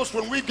Palm Coast,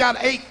 when we've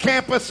got 8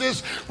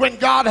 campuses, when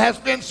God has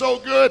been so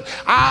good,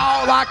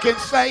 all I can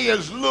say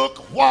is, look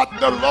what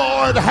the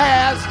Lord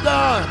has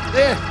done.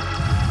 Yeah.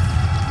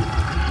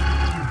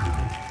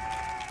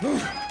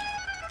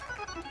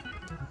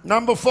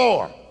 Number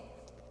 4,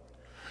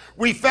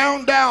 we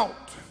found out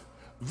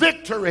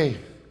victory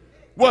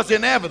was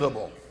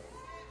inevitable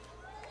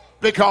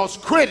because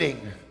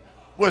quitting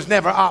was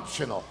never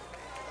optional.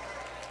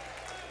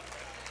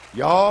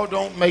 Y'all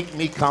don't make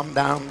me come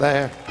down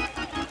there.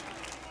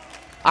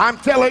 I'm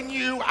telling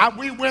you,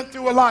 we went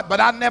through a lot, but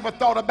I never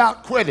thought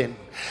about quitting.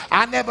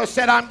 I never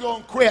said I'm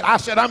going to quit. I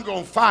said I'm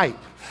going to fight.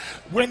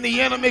 When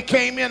the enemy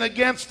came in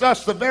against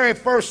us the very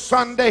first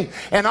Sunday,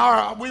 and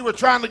we were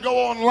trying to go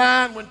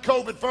online when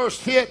COVID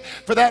first hit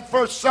for that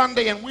first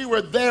Sunday, and we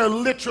were there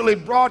literally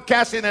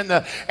broadcasting, and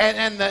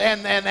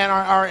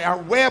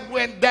our web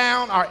went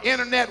down, our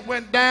internet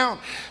went down,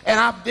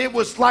 and it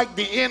was like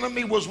the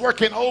enemy was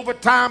working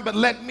overtime. But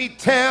let me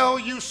tell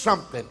you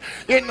something.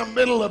 In the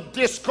middle of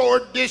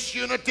discord,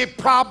 disunity,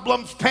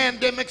 problems,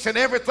 pandemics, and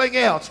everything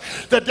else,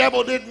 the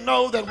devil didn't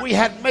know that we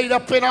had made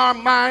up in our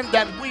mind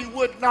that we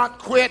would not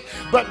quit,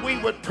 but we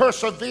would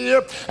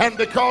persevere. And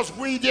because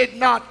we did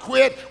not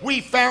quit,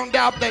 we found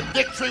out that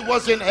victory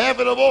was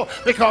inevitable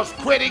because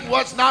quitting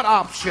was not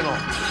optional.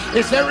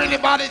 Is there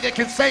anybody that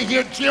can say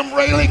here, Jim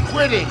Raley,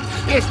 quitting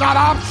is not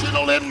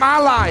optional in my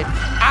life?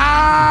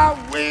 I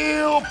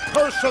will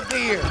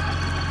persevere.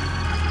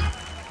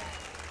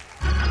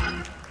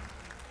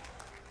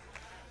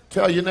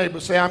 Tell your neighbor,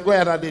 say, I'm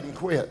glad I didn't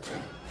quit.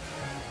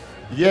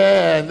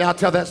 Yeah, now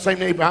tell that same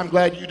neighbor, I'm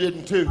glad you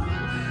didn't too.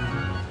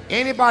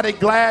 Anybody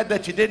glad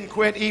that you didn't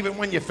quit even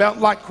when you felt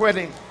like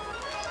quitting?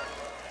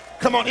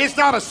 Come on, it's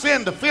not a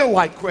sin to feel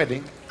like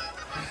quitting.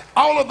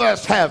 All of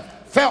us have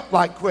felt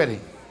like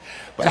quitting.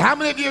 But how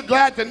many of you are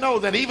glad to know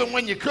that even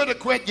when you could have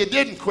quit, you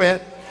didn't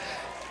quit?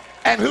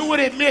 And who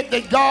would admit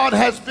that God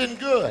has been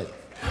good?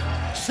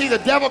 See, the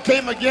devil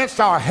came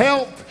against our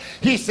health.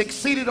 He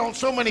succeeded on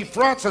so many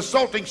fronts,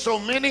 assaulting so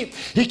many.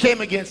 He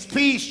came against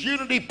peace,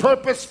 unity,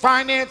 purpose,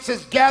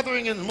 finances,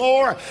 gathering, and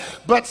more.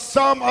 But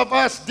some of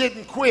us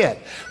didn't quit.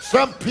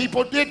 Some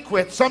people did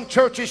quit. Some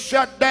churches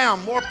shut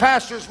down. More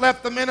pastors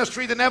left the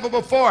ministry than ever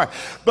before.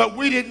 But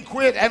we didn't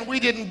quit and we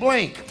didn't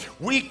blink.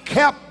 We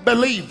kept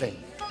believing.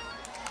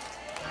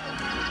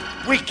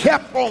 We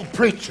kept on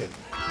preaching.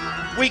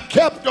 We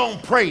kept on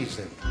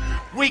praising.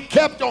 We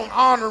kept on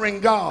honoring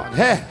God.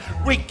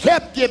 We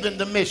kept giving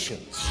to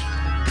missions.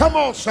 Come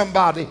on,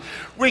 somebody.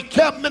 We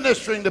kept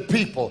ministering to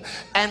people.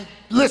 And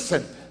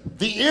listen,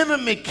 the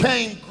enemy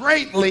came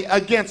greatly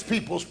against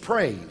people's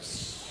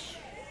praise.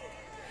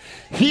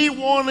 He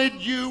wanted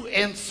you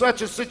in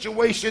such a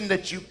situation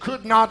that you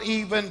could not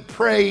even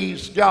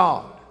praise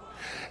God.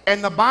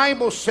 And the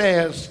Bible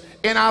says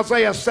in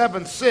Isaiah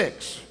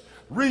 7:6,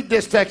 read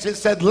this text. It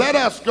said, let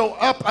us go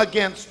up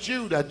against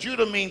Judah.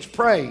 Judah means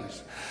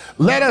praise.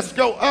 Let us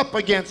go up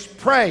against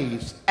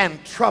praise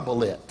and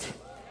trouble it.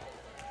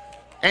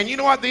 And you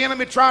know what the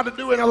enemy tried to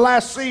do in the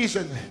last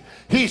season?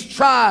 He's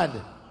tried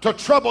to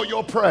trouble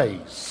your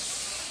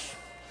praise.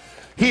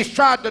 He's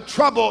tried to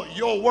trouble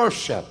your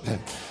worship.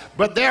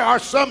 But there are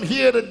some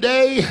here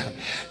today,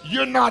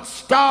 you're not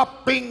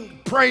stopping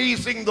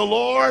praising the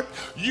Lord.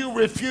 You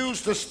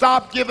refuse to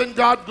stop giving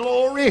God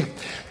glory.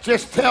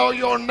 Just tell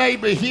your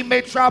neighbor, he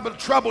may try to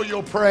trouble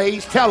your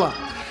praise. Tell him.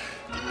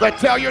 But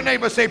tell your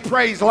neighbor, say,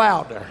 praise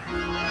louder.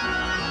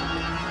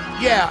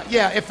 Yeah,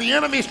 if the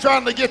enemy's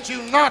trying to get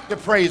you not to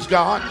praise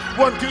God,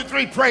 1, 2,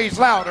 3, praise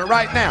louder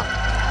right now.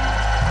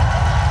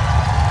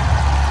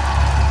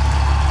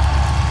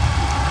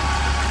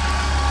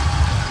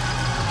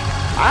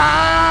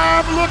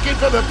 I'm looking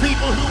for the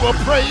people who will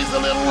praise a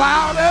little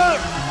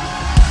louder,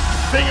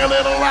 sing a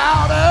little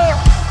louder,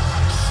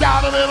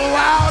 shout a little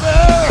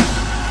louder.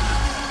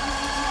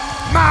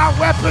 My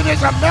weapon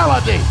is a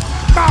melody.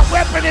 My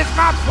weapon is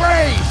my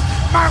praise.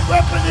 My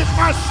weapon is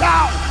my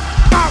shout.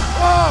 My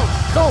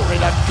glory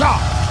to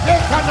God.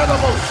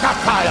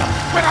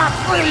 When I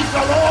praise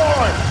the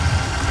Lord.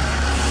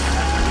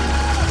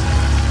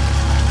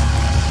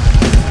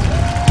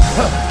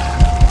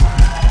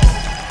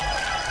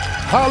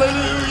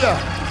 Hallelujah.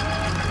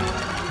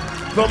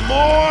 The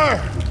more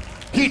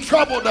he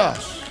troubled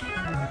us,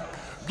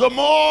 the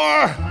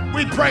more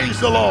we praise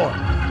the Lord.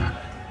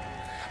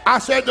 I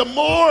said the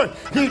more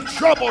he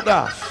troubled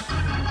us,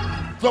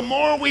 the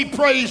more we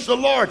praised the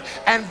Lord.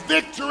 And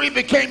victory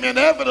became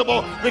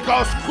inevitable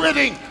because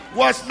quitting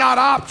was not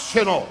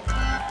optional.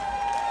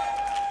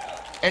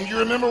 And you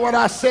remember what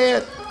I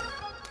said?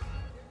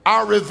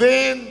 Our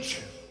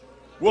revenge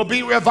will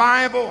be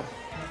revival.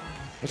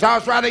 As I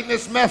was writing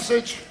this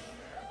message,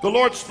 the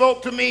Lord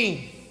spoke to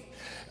me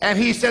and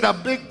he said a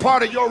big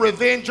part of your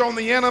revenge on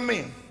the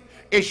enemy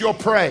is your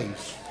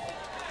praise.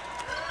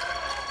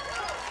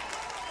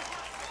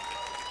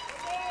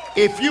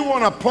 If you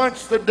want to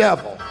punch the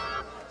devil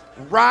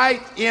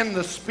right in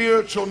the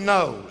spiritual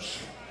nose,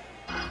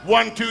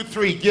 1, 2,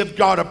 3, give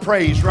God a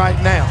praise right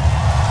now.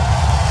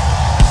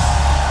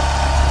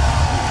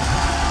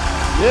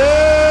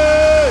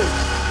 Yes.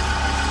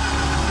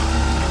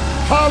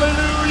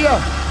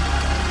 Hallelujah.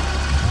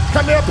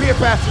 Come up here,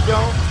 Pastor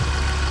Jones.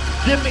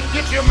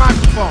 Get your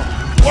microphone.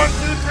 1, 2,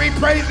 3,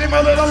 praise him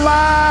a little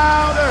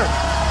louder.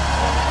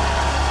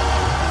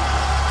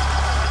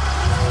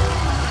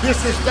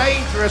 This is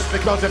dangerous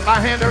because if I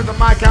hand her the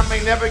mic, I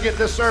may never get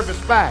this service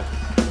back.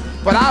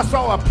 But I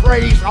saw a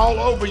praise all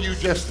over you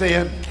just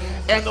then.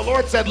 And the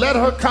Lord said, let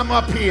her come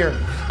up here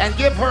and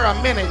give her a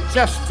minute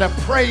just to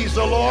praise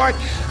the Lord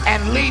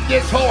and lead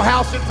this whole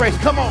house in praise.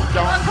 Come on,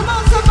 John. Come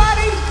on,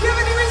 somebody. Give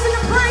any reason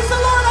to praise the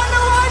Lord. I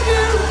know I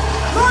do.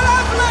 Lord, I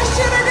bless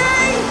you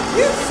today.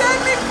 You've set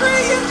me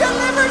free. You've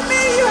delivered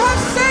me. You have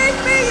saved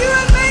me. You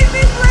have made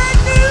me brand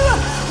new.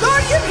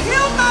 Lord, you've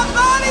healed my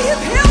body.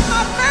 You've healed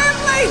my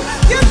family.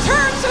 You've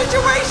turned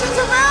situations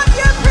around.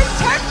 You have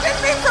protected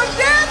me from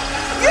death.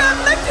 You have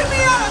lifted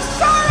me out of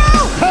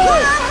sorrow. Hey.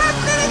 Lord, I have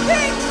many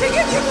things to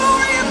give you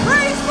glory and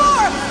praise for,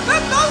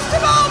 but most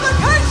of all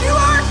because you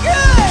are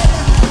good.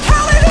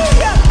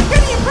 Hallelujah.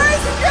 Can you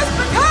praise him just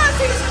because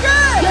he's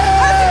good?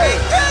 Yeah. Has he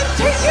been good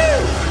to you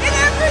in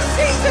every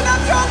season of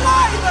your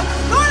life?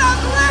 Lord, I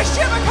bless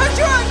you because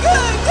you're a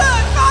good,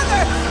 good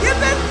Father. You've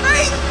been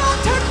faithful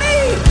to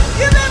me.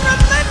 You've been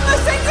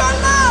relentless in your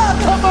love.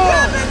 Come on.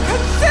 You've been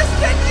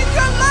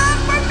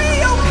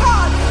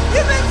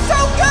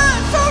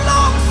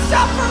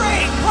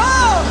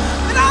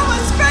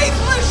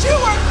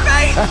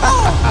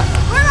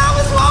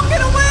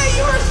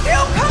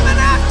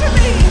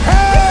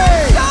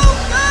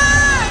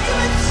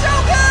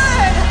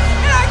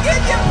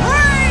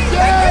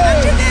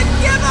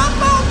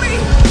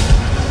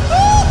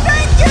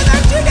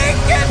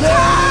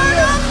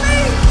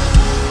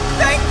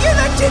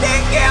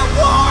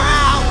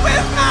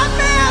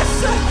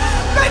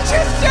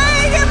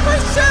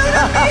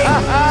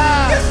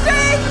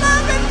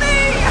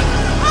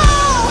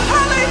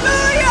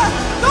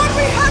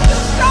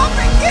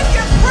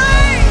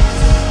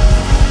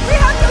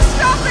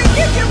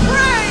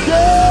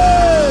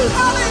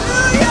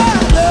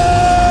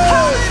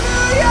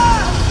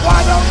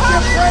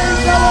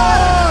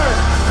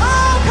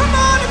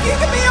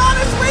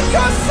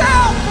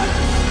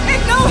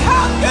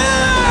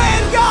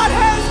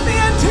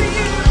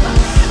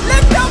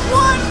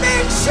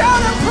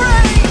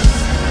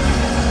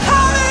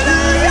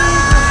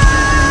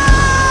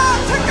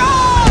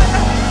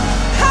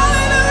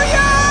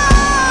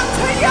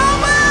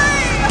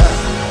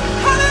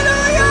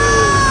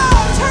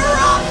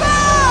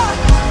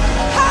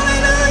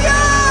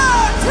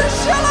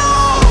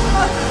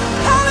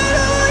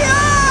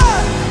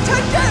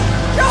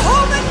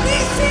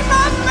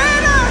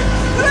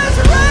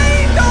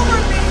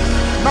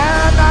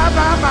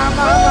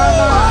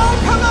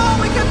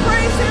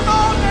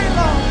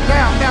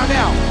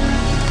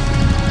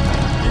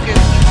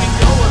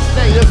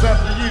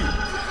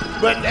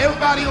But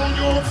everybody on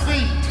your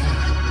feet,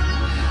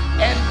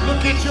 and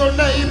look at your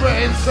neighbor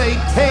and say,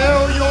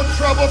 tell your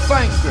trouble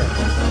thank you.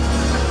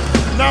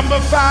 Number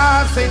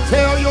 5, say,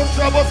 tell your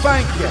trouble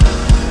thank you.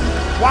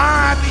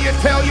 Why do you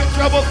tell your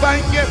trouble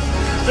thank you?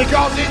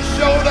 Because it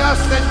showed us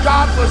that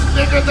God was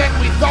bigger than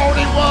we thought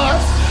he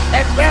was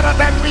and better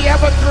than we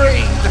ever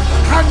dreamed.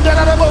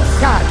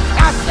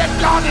 I said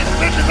God is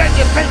bigger than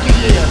you think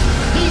he is.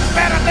 He's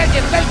better than you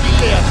think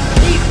he is.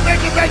 He's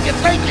bigger than you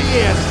think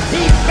he is.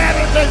 He's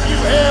better than you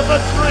ever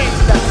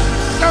dreamed.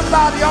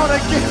 Somebody ought to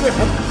give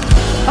him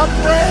a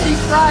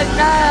praise right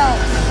now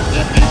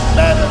if he's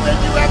better than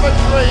you ever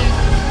dreamed.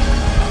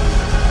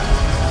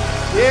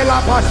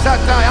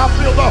 I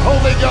feel the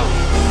Holy Ghost.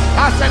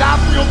 I said, I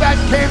feel that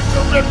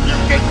cancer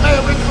rebuking,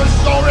 marriage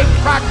restoring,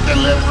 crack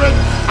delivering.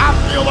 I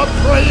feel a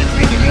praise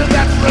in here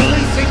that's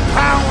releasing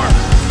power.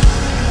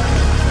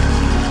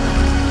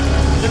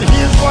 And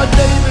here's what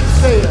David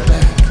said.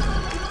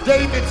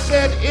 David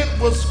said it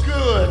was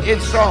good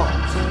in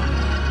Psalms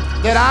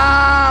that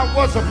I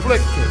was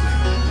afflicted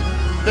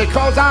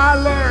because I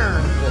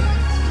learned.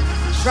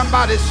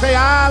 Somebody say,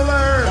 I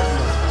learned.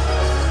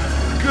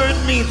 Good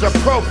means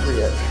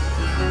appropriate.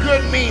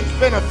 Good means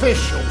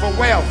beneficial for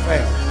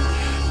welfare.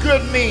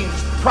 Good means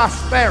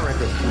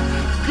prosperity.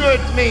 Good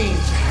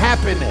means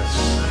happiness.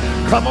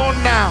 Come on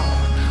now.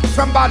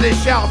 Somebody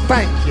shout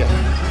thank you.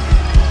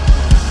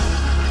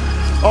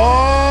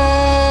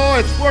 Oh,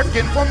 it's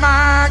working for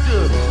my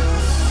good.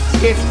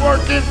 It's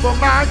working for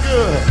my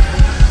good.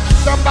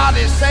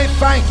 Somebody say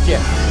thank you.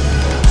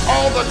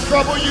 All the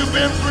trouble you've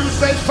been through,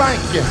 say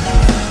thank you.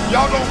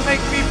 Y'all don't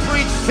make me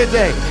preach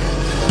today.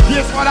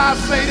 Here's what I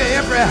say to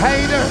every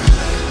hater.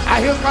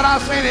 Here's what I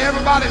say to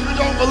everybody who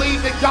don't believe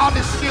that God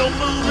is still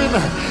moving.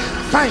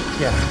 Thank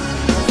you.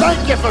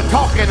 Thank you for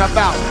talking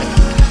about me.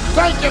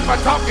 Thank you for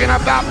talking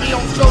about me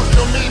on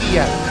social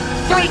media.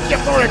 Thank you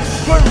for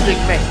excluding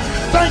me.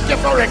 Thank you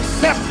for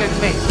accepting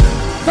me.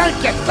 Thank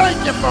you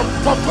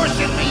for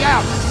pushing me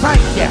out.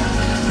 Thank you.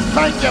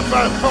 Thank you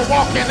for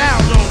walking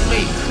out on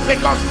me.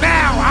 Because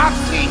now I've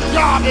seen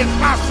God as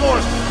my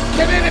source.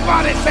 Can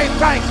anybody say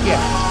thank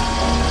you?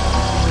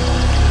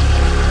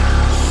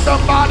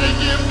 Somebody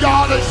give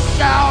God a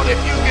shout if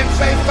you can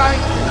say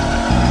thank you.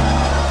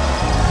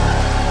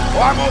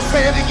 Well, I'm going to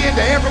say it again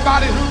to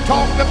everybody who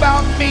talked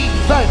about me,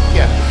 thank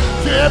you.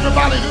 To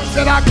everybody who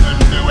said I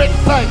couldn't do it,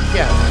 thank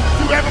you.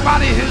 To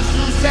everybody who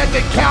said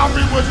that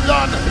Calvary was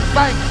done,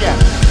 thank you.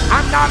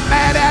 I'm not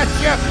mad at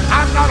you.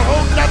 I'm not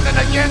holding nothing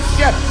against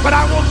you. But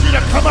I want you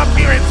to come up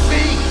here and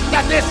see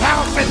that this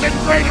house is in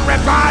greater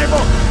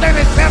revival than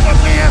it's ever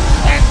been,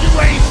 and you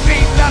ain't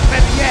seen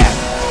nothing yet.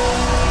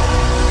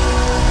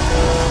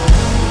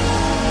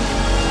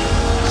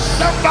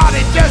 Somebody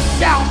just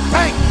shout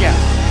thank you.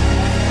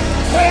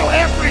 Tell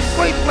every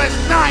sleepless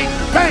night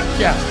thank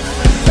you.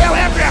 Tell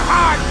every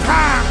hard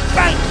time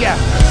thank you.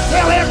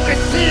 Tell every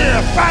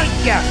tear thank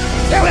you.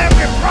 Tell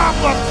every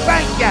problem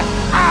thank you.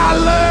 I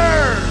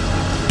learned.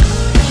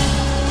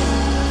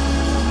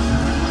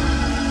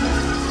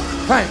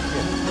 Thank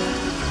you.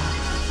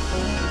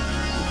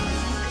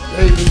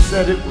 David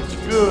said it was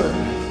good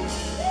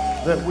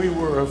that we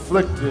were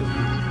afflicted.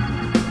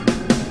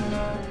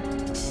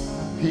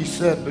 He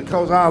said,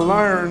 because I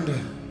learned,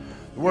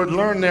 the word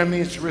learn there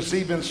means to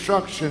receive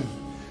instruction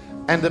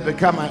and to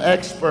become an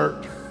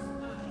expert.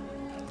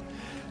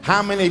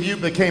 How many of you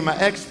became an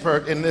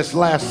expert in this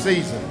last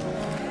season?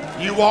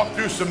 You walked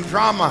through some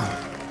drama,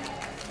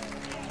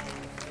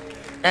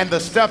 and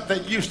the stuff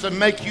that used to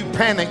make you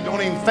panic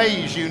don't even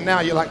faze you. Now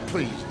you're like,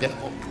 please,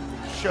 devil,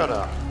 shut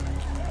up.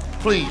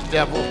 Please,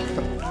 devil,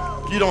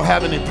 you don't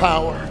have any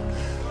power.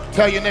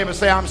 Tell your neighbor,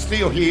 say, I'm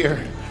still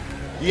here.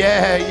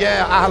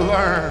 Yeah, I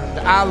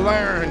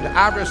learned.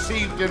 I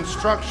received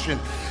instruction.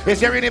 Is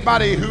there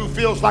anybody who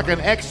feels like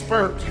an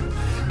expert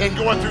in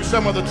going through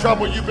some of the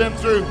trouble you've been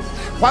through?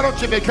 Why don't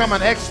you become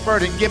an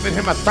expert in giving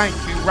him a thank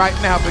you right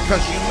now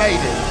because you made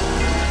it?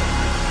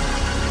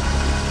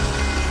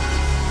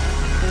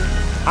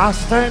 I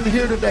stand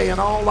here today and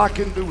all I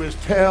can do is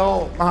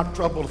tell my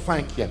trouble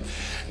thank you.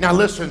 Now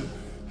listen,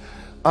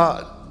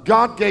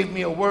 God gave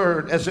me a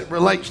word as it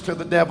relates to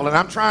the devil, and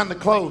I'm trying to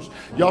close.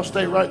 Y'all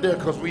stay right there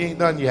because we ain't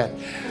done yet.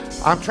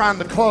 I'm trying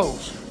to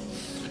close.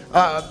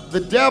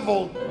 The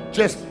devil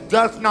just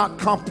does not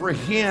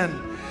comprehend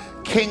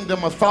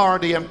kingdom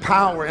authority and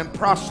power and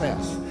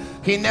process.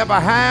 He never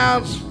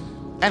has,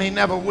 and he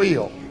never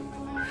will.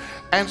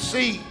 And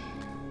see,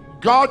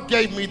 God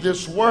gave me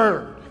this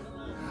word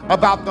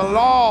about the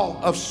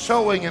law of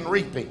sowing and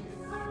reaping.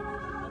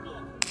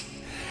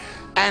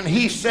 And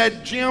he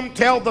said, Jim,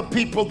 tell the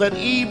people that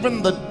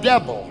even the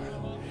devil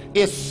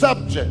is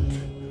subject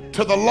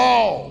to the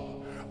law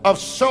of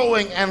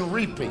sowing and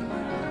reaping.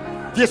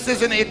 This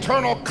is an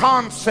eternal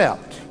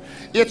concept.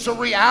 It's a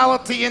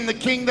reality in the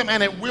kingdom,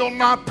 and it will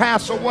not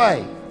pass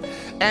away.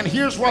 And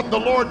here's what the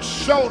Lord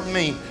showed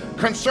me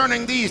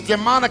concerning these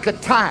demonic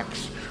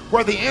attacks.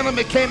 Where the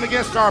enemy came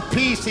against our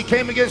peace, he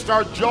came against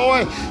our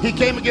joy, he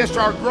came against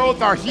our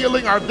growth, our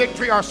healing, our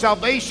victory, our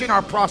salvation,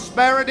 our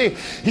prosperity.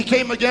 He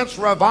came against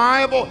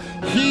revival.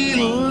 He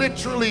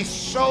literally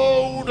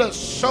sowed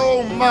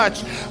so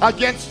much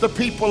against the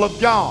people of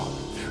God.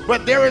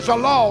 But there is a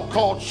law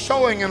called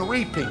sowing and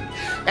reaping.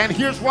 And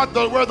here's where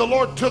the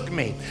Lord took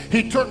me.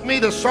 He took me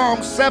to Psalm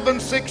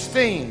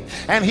 7:16.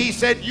 And he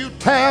said, you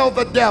tell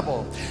the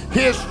devil,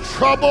 his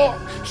trouble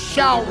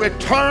shall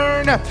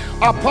return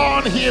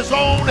upon his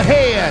own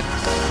head.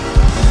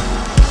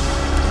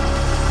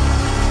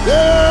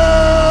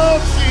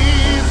 Oh,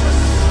 Jesus.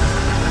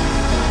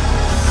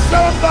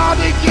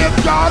 Somebody give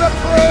God a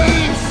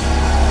praise.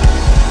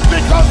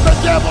 Because the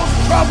devil's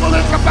trouble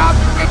is about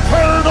to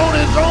return on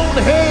his own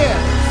head.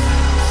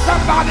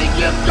 Somebody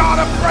give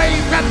God a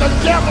praise that the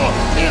devil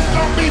is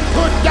going to be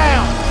put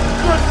down.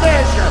 Good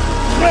measure,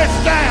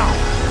 pressed down.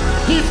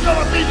 He's going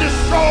to be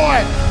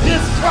destroyed.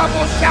 His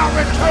trouble shall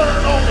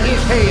return on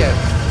his head.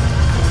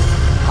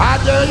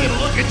 I dare you to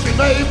look at your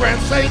neighbor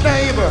and say,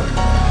 neighbor,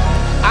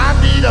 I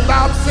need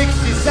about 60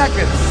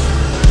 seconds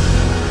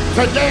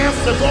to dance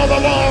before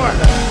the Lord,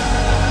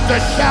 to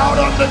shout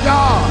unto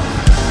God,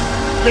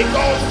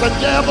 because the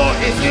devil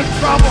is in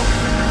trouble.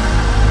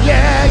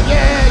 Yeah,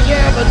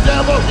 the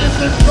devil is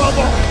in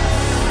trouble.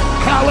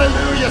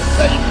 Hallelujah.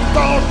 Satan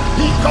thought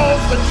he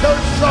caused the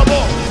church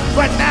trouble,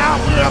 but now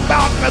we're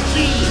about to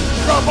be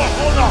trouble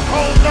on a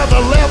whole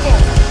nother level.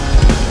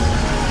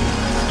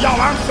 Y'all,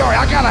 I'm sorry.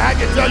 I gotta have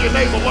you tell your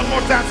neighbor one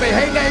more time. Say,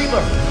 hey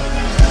neighbor,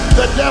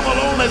 the devil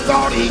only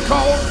thought he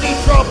caused me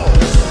trouble.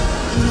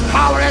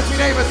 Holler at your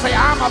neighbor and say,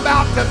 I'm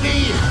about to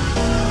be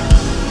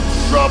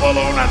trouble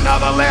on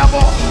another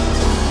level.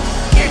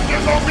 If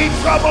you're going to be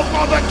trouble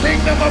for the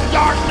kingdom of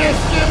darkness,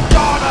 give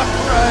God a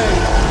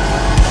praise.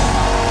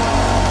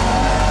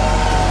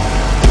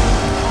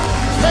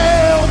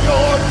 Tell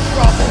your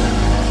trouble.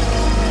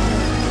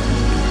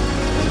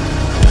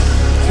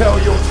 Tell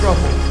your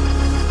trouble.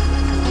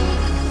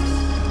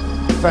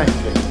 Thank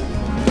you.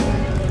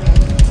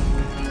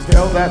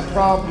 Tell that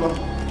problem.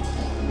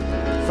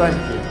 Thank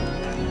you.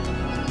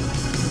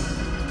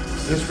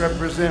 This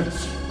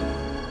represents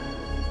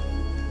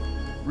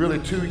really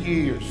 2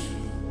 years.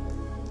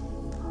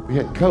 We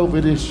had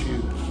COVID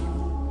issues.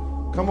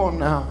 Come on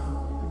now.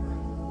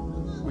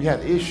 We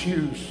had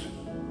issues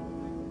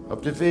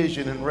of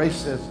division and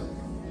racism.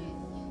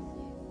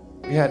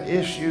 We had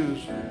issues,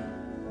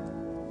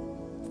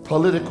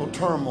 political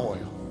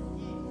turmoil.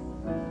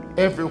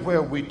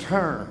 Everywhere we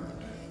turned,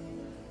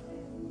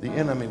 the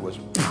enemy was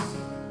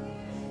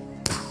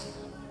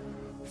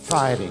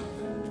fighting.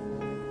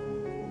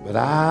 But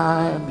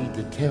I need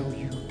to tell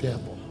you,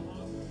 devil,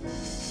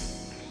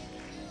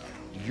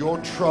 your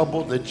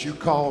trouble that you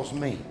caused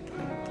me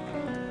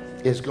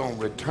is going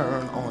to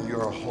return on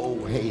your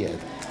whole head.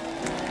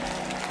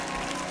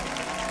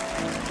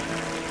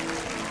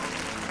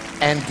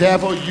 And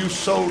devil, you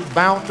sowed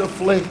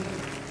bountifully.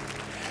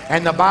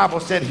 And the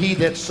Bible said, he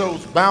that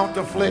sows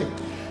bountifully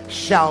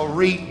shall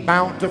reap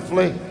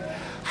bountifully.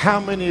 How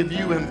many of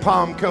you in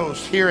Palm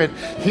Coast, here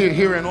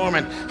in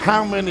Ormond,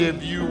 how many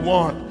of you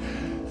want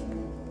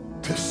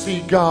to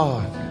see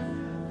God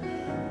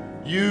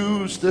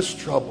use this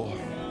trouble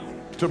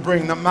to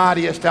bring the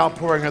mightiest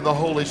outpouring of the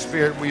Holy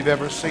Spirit we've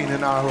ever seen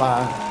in our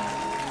lives?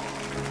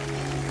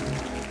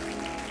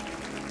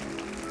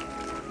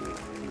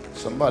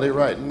 Somebody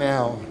right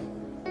now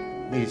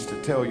needs to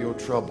tell your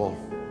trouble,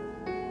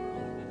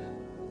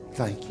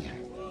 thank you.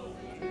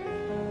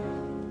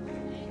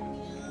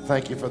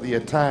 Thank you for the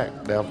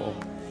attack, devil.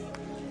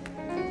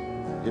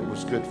 It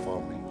was good for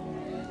me.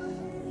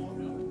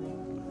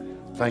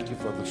 Thank you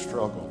for the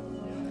struggle.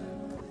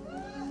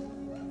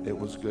 It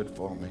was good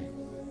for me.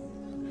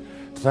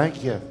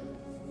 Thank you,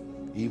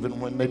 even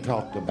when they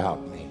talked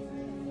about me,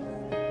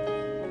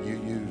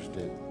 you used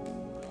it.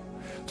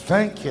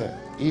 Thank you,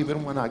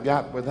 even when I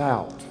got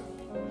without,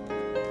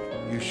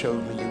 you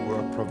showed me you were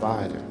a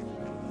provider.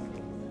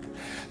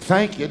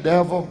 Thank you,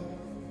 devil,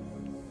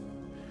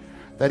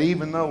 that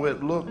even though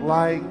it looked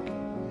like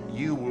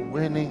you were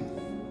winning,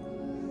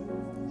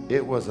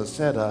 it was a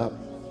setup.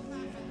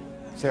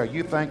 Say, are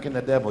you thanking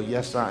the devil?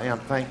 Yes, I am.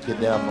 Thank you,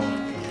 devil.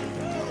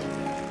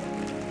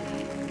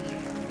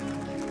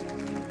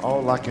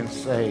 All I can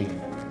say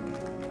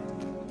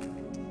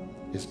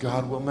is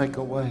God will make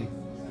a way.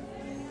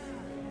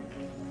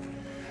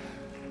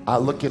 I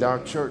look at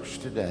our church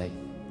today,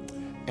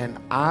 and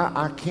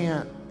I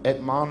can't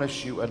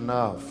admonish you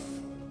enough,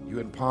 you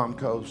in Palm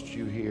Coast,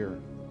 you here,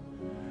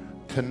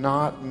 to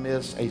not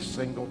miss a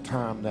single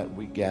time that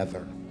we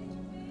gather.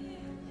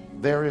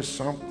 There is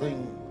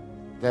something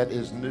that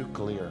is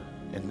nuclear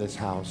in this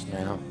house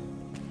now.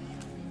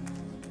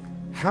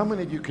 How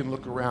many of you can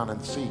look around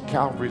and see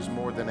Calvary's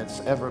more than it's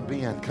ever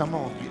been? Come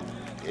on,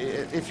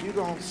 if you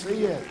don't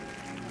see it.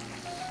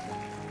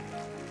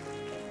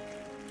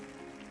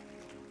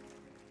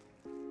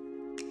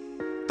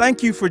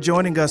 Thank you for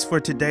joining us for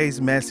today's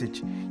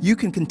message. You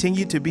can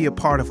continue to be a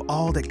part of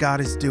all that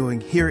God is doing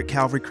here at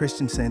Calvary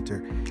Christian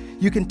Center.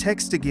 You can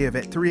text to give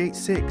at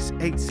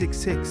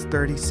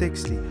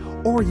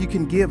 386-866-3060, or you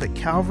can give at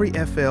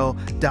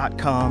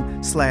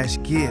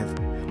calvaryfl.com/give.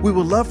 We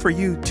would love for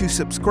you to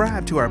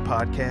subscribe to our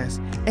podcast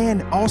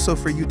and also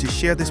for you to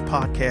share this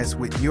podcast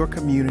with your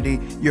community,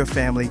 your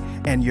family,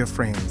 and your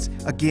friends.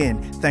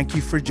 Again, thank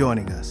you for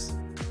joining us.